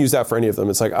like you can use that for any of them.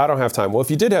 It's like, I don't have time. Well,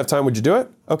 if you did have time, would you do it?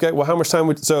 Okay, well, how much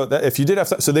time if you did have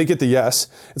time, so they get the yes.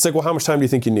 It's like, well, how much time do you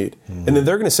think you need? And then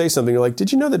they're going to say something. You're like,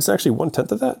 did you know that it's actually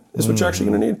 1/10 of that is what you're actually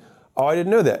going to need? Oh, I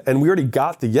didn't know that. And we already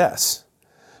got the yes.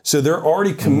 So they're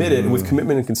already committed, and with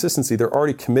commitment and consistency, they're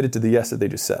already committed to the yes that they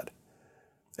just said.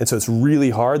 And so it's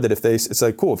really hard that it's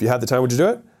like, cool, if you had the time, would you do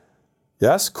it?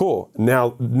 Yes, cool.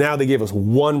 Now they gave us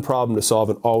one problem to solve,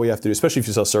 and all we have to do, especially if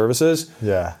you sell services,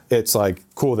 it's like,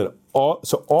 cool, then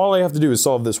all I have to do is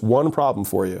solve this one problem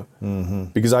for you,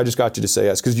 because I just got you to say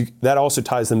yes, because that also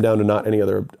ties them down to not any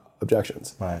other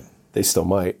objections. Right. They still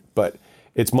might, but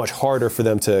it's much harder for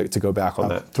them to go back on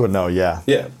that. To a no, yeah.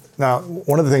 Yeah. Now,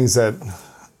 one of the things that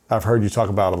I've heard you talk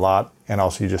about a lot, and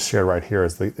also you just shared right here,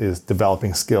 is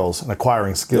developing skills and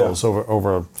acquiring skills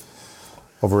over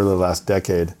really the last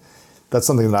decade. That's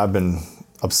something that I've been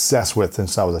obsessed with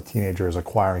since I was a teenager, is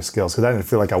acquiring skills, because I didn't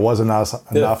feel like I was enough,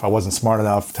 I wasn't smart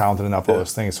enough, talented enough, all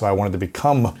those things. So I wanted to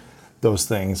become those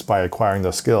things by acquiring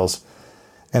those skills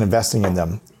and investing in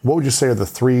them. What would you say are the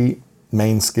 3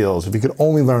 main skills? If you could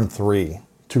only learn 3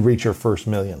 to reach your first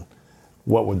million,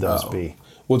 what would those be?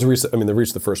 Well, to reach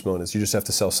the first million is you just have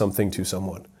to sell something to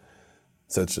someone.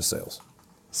 So it's just sales.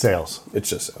 Sales. It's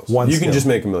just sales. You can just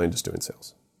make $1 million just doing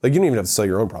sales. Like, you don't even have to sell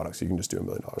your own products. You can just do $1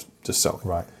 million just selling.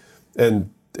 Right.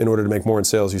 And in order to make more in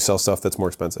sales, you sell stuff that's more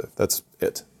expensive. That's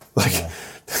it. Like,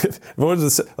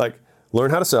 learn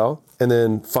how to sell, and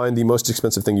then find the most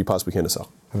expensive thing you possibly can to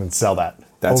sell. And then sell that.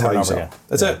 That's over how you and sell. over again.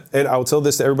 That's it. And I will tell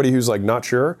this to everybody who's like not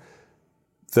sure.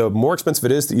 The more expensive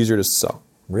it is, the easier it is to sell.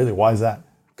 Really? Why is that?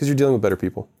 Because you're dealing with better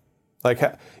people. Like,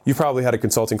 you probably had a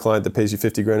consulting client that pays you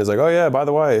 $50,000. Is like, oh yeah, by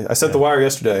the way, I sent the wire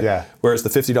yesterday. Yeah. Whereas the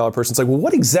 $50 person's like, well,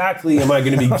 what exactly am I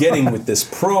going to be getting with this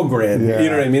program? Yeah. You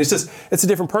know what I mean? It's a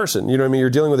different person. You know what I mean? You're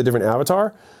dealing with a different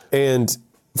avatar. And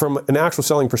from an actual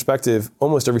selling perspective,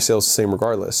 almost every sale is the same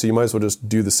regardless. So you might as well just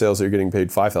do the sales that you're getting paid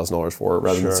 $5,000 for,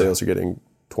 rather than sales you're getting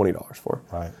 $20 for.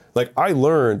 Right. Like, I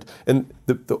learned, and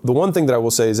the one thing that I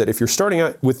will say is that if you're starting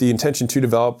out with the intention to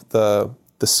develop the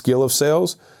skill of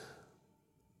sales,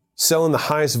 sell in the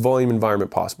highest volume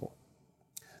environment possible.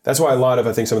 That's why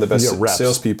I think some of the best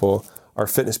salespeople are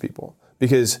fitness people,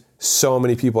 because so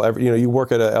many people, you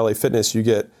work at a LA Fitness, you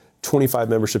get 25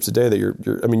 memberships a day that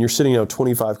you're sitting on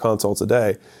 25 consults a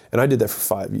day. And I did that for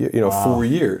 5 years, 4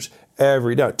 years,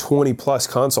 every day, 20 plus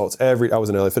consults I was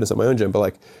in LA Fitness at my own gym,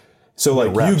 but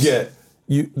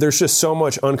there's just so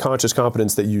much unconscious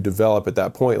competence that you develop at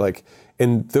that point. Like,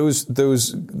 and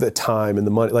the time and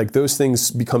the money, like, those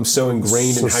things become so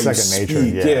ingrained in how you speak,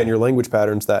 and your language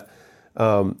patterns, that,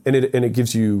 and it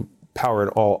gives you power in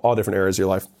all different areas of your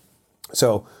life.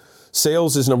 So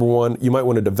sales is number one. You might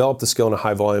want to develop the skill in a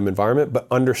high volume environment, but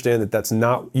understand that that's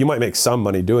not, you might make some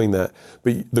money doing that,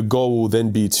 but the goal will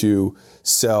then be to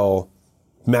sell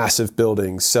massive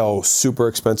buildings, sell super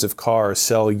expensive cars,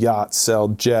 sell yachts, sell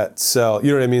jets, sell,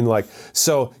 you know what I mean? Like,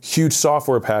 sell huge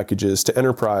software packages to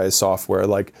enterprise software.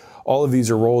 Like, all of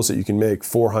these are roles that you can make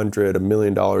 $400,000, $1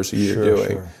 million a year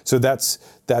doing. Sure. So that's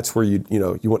where you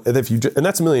want, and that's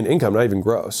 $1 million income, not even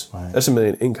gross. Right. That's $1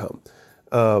 million income.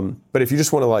 But if you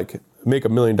just want to like make $1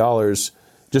 million,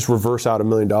 just reverse out $1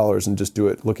 million and just do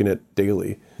it looking at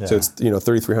daily. Yeah. So it's,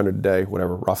 $3,300 a day,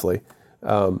 whatever, roughly.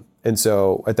 And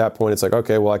so at that point, it's like,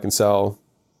 okay, well, I can sell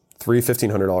 3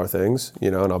 $1,500 things,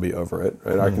 and I'll be over it,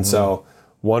 right? Mm-hmm. I can sell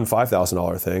 1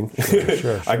 $5,000 thing.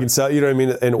 Sure. I can sell, you know what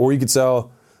I mean? Or you could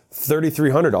sell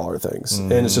 $3,300 things.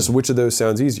 Mm-hmm. And it's just, which of those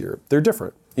sounds easier? They're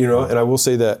different, And I will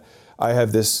say that I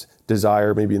have this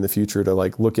desire maybe in the future to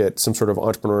like look at some sort of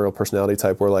entrepreneurial personality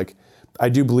type where, like, I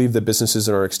do believe that businesses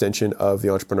are an extension of the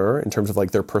entrepreneur in terms of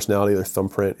like their personality, their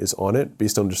thumbprint is on it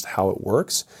based on just how it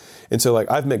works. And so,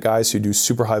 like, I've met guys who do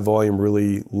super high volume,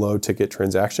 really low ticket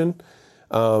transaction.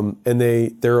 And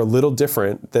they're a little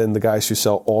different than the guys who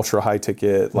sell ultra high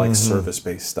ticket, like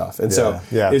service-based stuff. And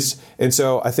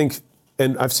so I think,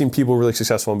 and I've seen people really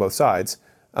successful on both sides.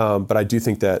 But I do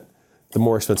think that the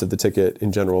more expensive the ticket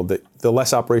in general, the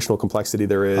less operational complexity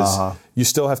there is. You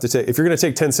still have to take, if you're going to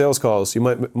take 10 sales calls, you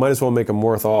might as well make them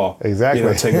worth all. Exactly.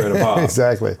 $10,000 a pop.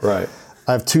 Exactly. Right.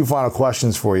 I have 2 final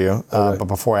questions for you, but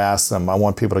before I ask them, I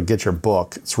want people to get your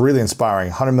book. It's really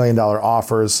inspiring. $100 million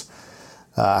offers,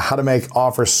 how to make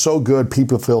offers so good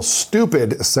people feel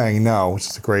stupid saying no, which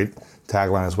is a great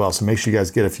tagline as well. So make sure you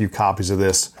guys get a few copies of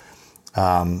this,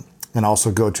 and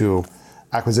also go to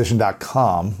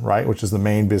acquisition.com, right, which is the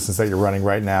main business that you're running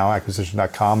right now,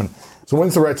 acquisition.com. And so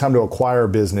when's the right time to acquire a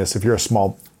business if you're a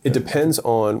small? It depends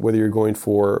on whether you're going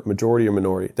for majority or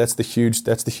minority. That's the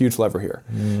huge lever here.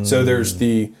 So there's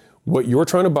what you're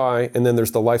trying to buy, and then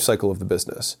there's the life cycle of the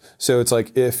business. So it's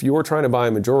like, if you're trying to buy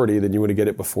a majority, then you want to get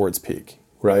it before its peak,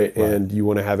 right? And you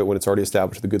want to have it when it's already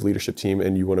established with a good leadership team,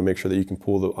 and you want to make sure that you can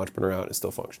pull the entrepreneur out and it still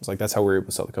functions. Like, that's how we're able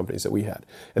to sell the companies that we had.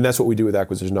 And that's what we do with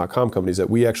acquisition.com companies that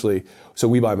we actually, so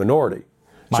we buy minority.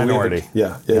 Minority.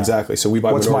 Yeah, exactly. So we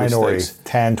buy minority stakes.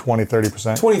 10, 20,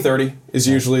 30%? 20, 30 is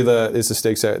usually the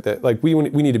stakes that like we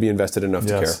need to be invested enough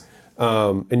to care.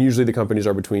 And usually the companies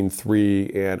are between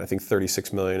 3 and I think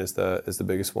 36 million is the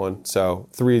biggest one. So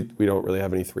 3, we don't really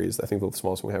have any 3s. I think the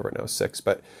smallest one we have right now is 6.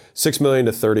 But 6 million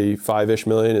to 35-ish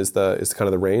million is kind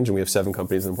of the range, and we have 7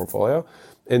 companies in the portfolio.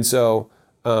 And so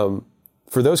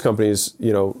for those companies,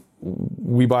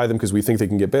 we buy them because we think they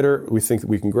can get better, we think that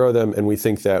we can grow them, and we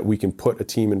think that we can put a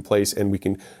team in place and we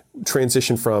can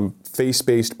transition from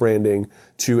face-based branding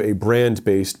to a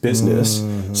brand-based business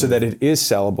so that it is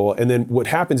sellable. And then what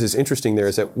happens is interesting there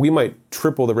is that we might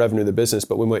triple the revenue of the business,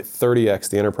 but we might 30x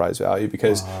the enterprise value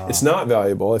because it's not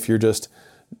valuable if you're just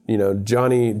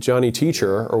Johnny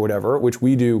teacher or whatever, which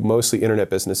we do mostly internet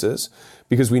businesses,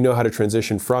 because we know how to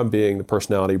transition from being the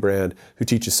personality brand who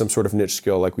teaches some sort of niche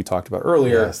skill like we talked about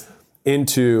earlier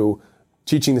into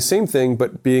teaching the same thing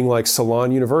but being like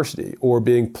Salon University or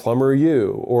being Plumber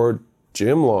U or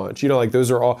Gym Launch. Those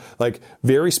are all like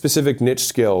very specific niche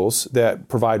skills that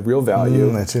provide real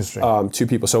value to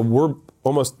people. So we're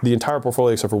almost the entire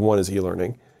portfolio except for one is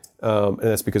e-learning. And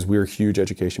that's because we're huge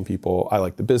education people. I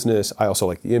like the business. I also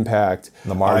like the impact.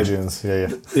 The margins. I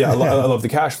love the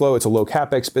cash flow. It's a low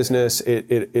CapEx business.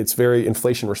 It's very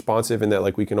inflation responsive in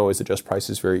that we can always adjust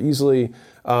prices very easily.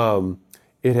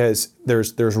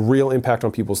 There's real impact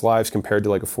on people's lives compared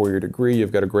to a 4-year degree.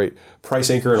 You've got a great price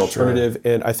anchor and alternative.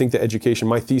 And I think that education,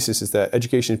 my thesis is that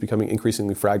education is becoming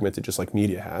increasingly fragmented just like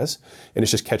media has. And it's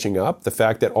just catching up. The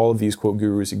fact that all of these quote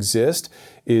gurus exist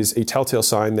is a telltale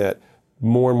sign that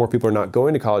more and more people are not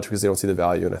going to college because they don't see the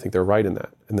value, and I think they're right in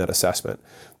that assessment.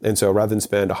 And so rather than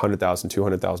spend $100,000,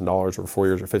 $200,000 over 4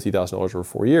 years or $50,000 over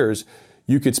 4 years,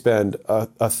 you could spend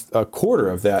a quarter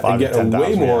of that and get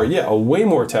a way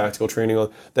more tactical training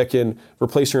that can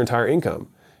replace your entire income.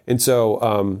 And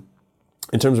so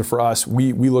in terms of for us,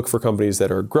 we look for companies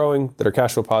that are growing, that are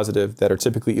cash flow positive, that are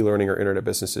typically e-learning or internet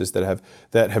businesses that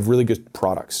have really good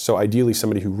products. So ideally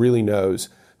somebody who really knows,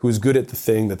 who's good at the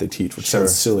thing that they teach, which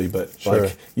sounds silly, but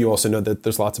you also know that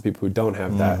there's lots of people who don't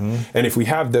have that. And if we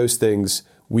have those things,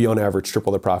 we on average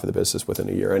triple the profit of the business within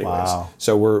a year anyways. Wow.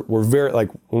 So we're very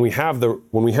when we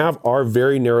have our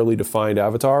very narrowly defined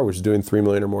avatar, which is doing 3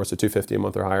 million or more, so 250 a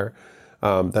month or higher,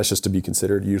 that's just to be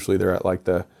considered. Usually they're at 5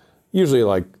 to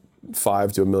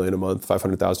 $1 million a month,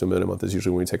 500,000 to $1 million a month is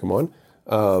usually when we take them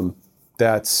on.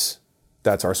 That's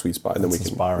our sweet spot, and then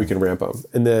we can ramp them.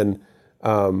 And then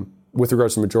with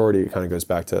regards to majority, it kind of goes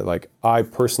back to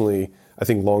I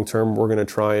think long term we're going to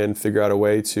try and figure out a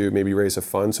way to maybe raise a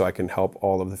fund so I can help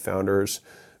all of the founders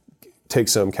take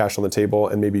some cash on the table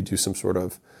and maybe do some sort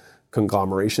of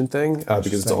conglomeration thing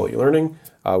because it's all e-learning,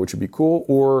 which would be cool.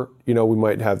 Or we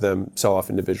might have them sell off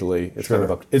individually. It's kind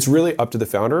of it's really up to the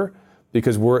founder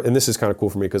because and this is kind of cool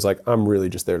for me because I'm really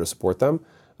just there to support them.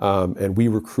 And we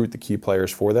recruit the key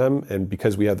players for them. And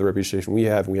because we have the reputation we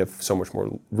have, and we have so much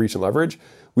more reach and leverage,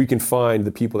 we can find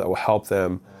the people that will help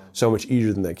them so much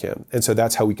easier than they can. And so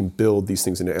that's how we can build these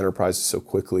things into enterprises so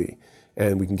quickly,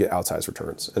 and we can get outsized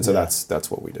returns. And so that's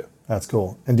what we do. That's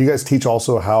cool. And do you guys teach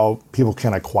also how people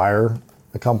can acquire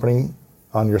a company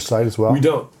on your site as well? We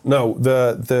don't. No,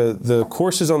 the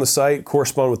courses on the site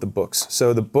correspond with the books.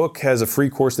 So the book has a free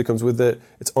course that comes with it.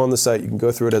 It's on the site. You can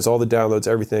go through it. It has all the downloads,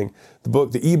 everything.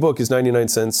 The ebook is 99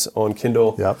 cents on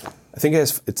Kindle. Yep. I think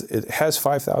it has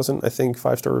 5,000,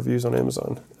 5-star reviews on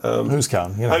Amazon. Who's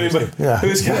counting?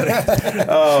 Who's counting?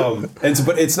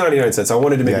 But it's 99 cents. I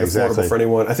wanted to make it affordable for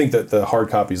anyone. I think that the hard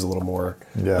copy is a little more.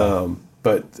 Yeah.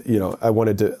 But I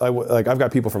wanted to. I've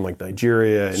got people from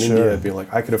Nigeria and India being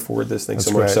I could afford this thing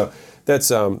so much. Great. So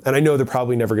that's and I know they're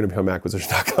probably never going to become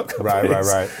acquisition.com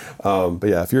companies. Right. But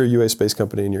yeah, if you're a UA-based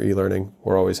company and you're e-learning,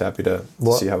 we're always happy to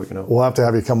see how we can help. We'll have to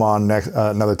have you come on next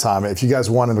another time. If you guys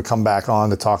wanted to come back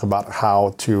on to talk about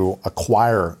how to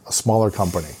acquire a smaller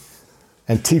company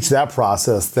and teach that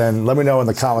process, then let me know in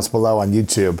the comments below on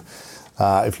YouTube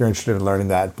if you're interested in learning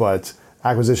that. But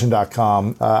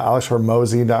acquisition.com, Alex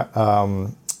Hormozi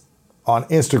on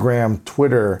Instagram,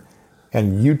 Twitter,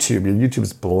 and YouTube. Your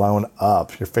YouTube's blown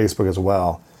up, your Facebook as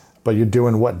well. But you're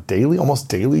doing what, daily, almost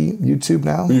daily YouTube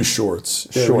now? We do shorts.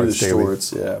 We do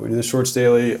the shorts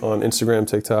daily on Instagram,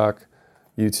 TikTok,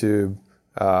 YouTube.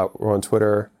 We're on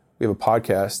Twitter. We have a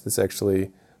podcast that's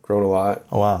actually grown a lot.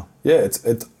 Oh, wow. Yeah, it's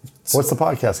what's the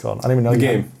podcast called? I don't even know. The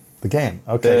Game. The Game.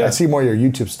 Okay. Yeah. I see more of your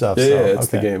YouTube stuff. It's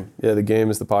The Game. Yeah, The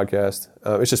Game is the podcast.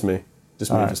 It's just me.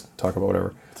 Just talk about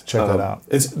whatever. Check that out.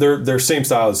 They're same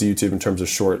style as YouTube in terms of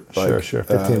short. Sure.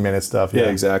 15-minute stuff. Yeah,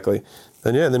 exactly.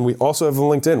 And then we also have a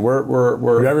LinkedIn.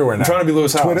 We're everywhere now. We're trying to be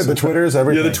Lewis House. The Twitters,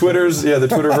 everything. Yeah, the Twitters. Yeah, the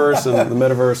Twitterverse and the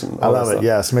Metaverse. And I love it.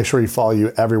 Yes, make sure you follow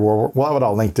you everywhere. We'll have it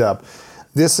all linked up.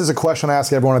 This is a question I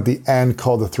ask everyone at the end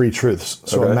called the 3 truths.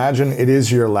 So imagine it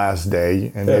is your last day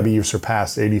and maybe you've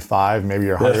surpassed 85, maybe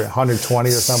you're 120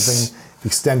 or something,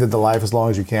 extended the life as long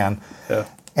as you can. Yeah.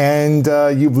 And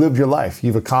you've lived your life.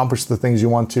 You've accomplished the things you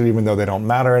want to, even though they don't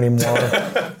matter anymore.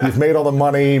 You've made all the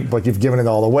money, but you've given it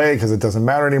all away because it doesn't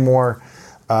matter anymore.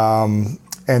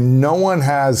 And no one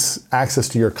has access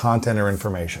to your content or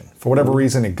information. For whatever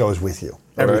reason, it goes with you.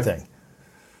 Everything.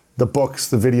 The books,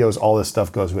 the videos, all this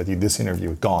stuff goes with you. This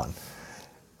interview, gone.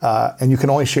 And you can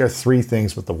only share 3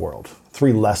 things with the world.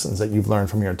 3 lessons that you've learned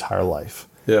from your entire life.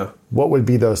 Yeah. What would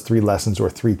be those 3 lessons or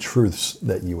 3 truths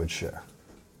that you would share?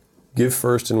 Give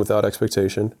first and without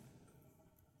expectation,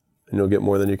 and you'll get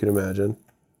more than you can imagine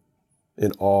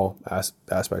in all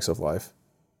aspects of life.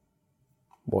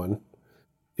 1.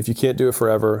 If you can't do it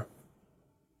forever,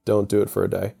 don't do it for a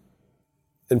day.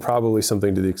 And probably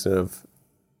something to the extent of,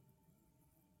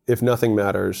 if nothing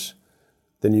matters,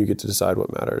 then you get to decide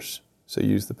what matters. So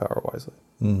use the power wisely.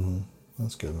 Mm-hmm.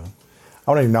 That's good, man.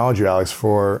 I want to acknowledge you, Alex,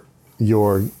 for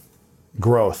your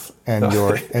growth and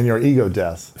your ego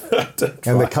death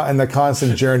and the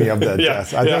constant journey of that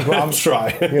death. I think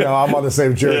I'm on the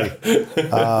same journey.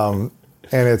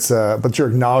 And it's but your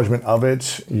acknowledgement of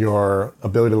it, your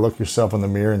ability to look yourself in the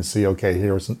mirror and see, okay,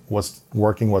 here's what's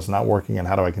working, what's not working, and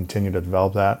how do I continue to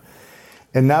develop that.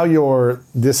 And now you're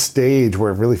this stage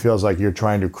where it really feels like you're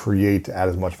trying to create to add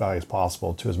as much value as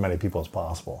possible to as many people as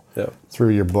possible through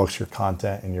your books, your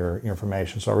content, and your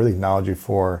information. So I really acknowledge you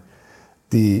for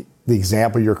the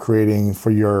example you're creating,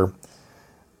 for your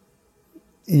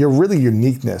really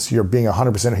uniqueness. You're being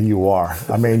 100% who you are.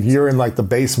 I mean, you're in like the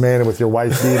basement with your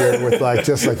wife beater with like,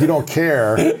 just like, you don't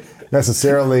care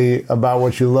necessarily about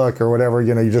what you look or whatever,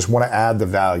 you just want to add the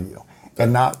value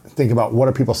and not think about what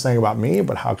are people saying about me,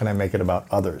 but how can I make it about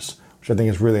others, which I think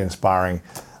is really inspiring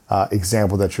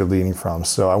example that you're leading from.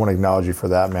 So I want to acknowledge you for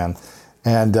that, man.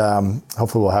 And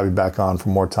hopefully we'll have you back on for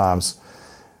more times.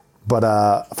 But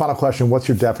final question, what's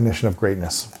your definition of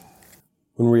greatness?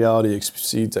 When reality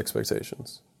exceeds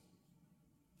expectations.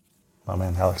 Oh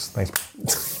man, Alex,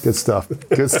 thanks. Good stuff.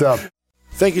 Good stuff.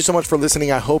 Thank you so much for listening.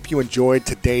 I hope you enjoyed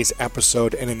today's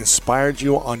episode and it inspired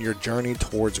you on your journey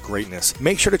towards greatness.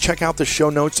 Make sure to check out the show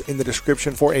notes in the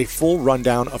description for a full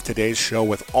rundown of today's show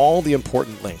with all the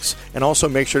important links. And also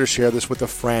make sure to share this with a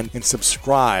friend and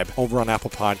subscribe over on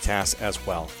Apple Podcasts as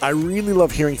well. I really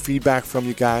love hearing feedback from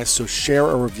you guys, so share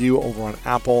a review over on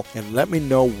Apple and let me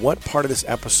know what part of this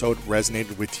episode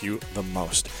resonated with you the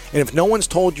most. And if no one's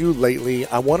told you lately,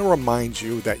 I want to remind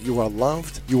you that you are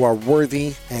loved, you are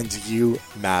worthy, and you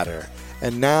matter.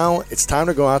 And now it's time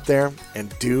to go out there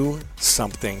and do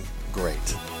something great.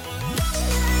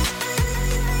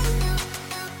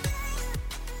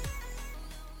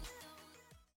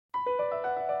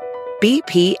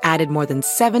 BP added more than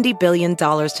 $70 billion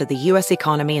to the U.S.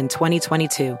 economy in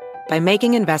 2022 by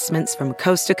making investments from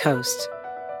coast to coast.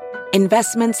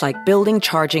 Investments like building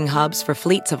charging hubs for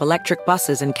fleets of electric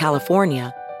buses in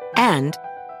California and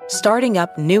starting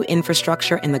up new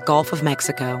infrastructure in the Gulf of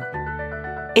Mexico.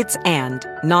 It's and,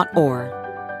 not or.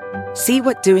 See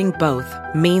what doing both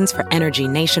means for energy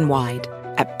nationwide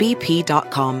at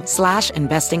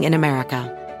bp.com/investing in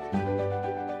America.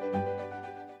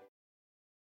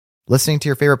 Listening to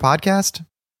your favorite podcast?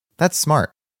 That's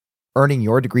smart. Earning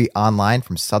your degree online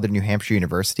from Southern New Hampshire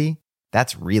University?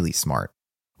 That's really smart.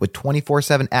 With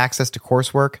 24/7 access to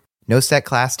coursework, no set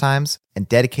class times, and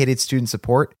dedicated student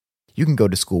support, you can go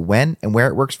to school when and where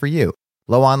it works for you.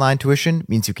 Low online tuition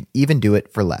means you can even do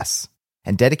it for less.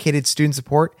 And dedicated student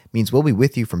support means we'll be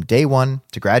with you from day one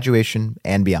to graduation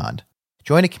and beyond.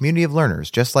 Join a community of learners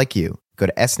just like you. Go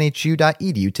to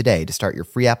snhu.edu today to start your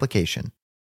free application.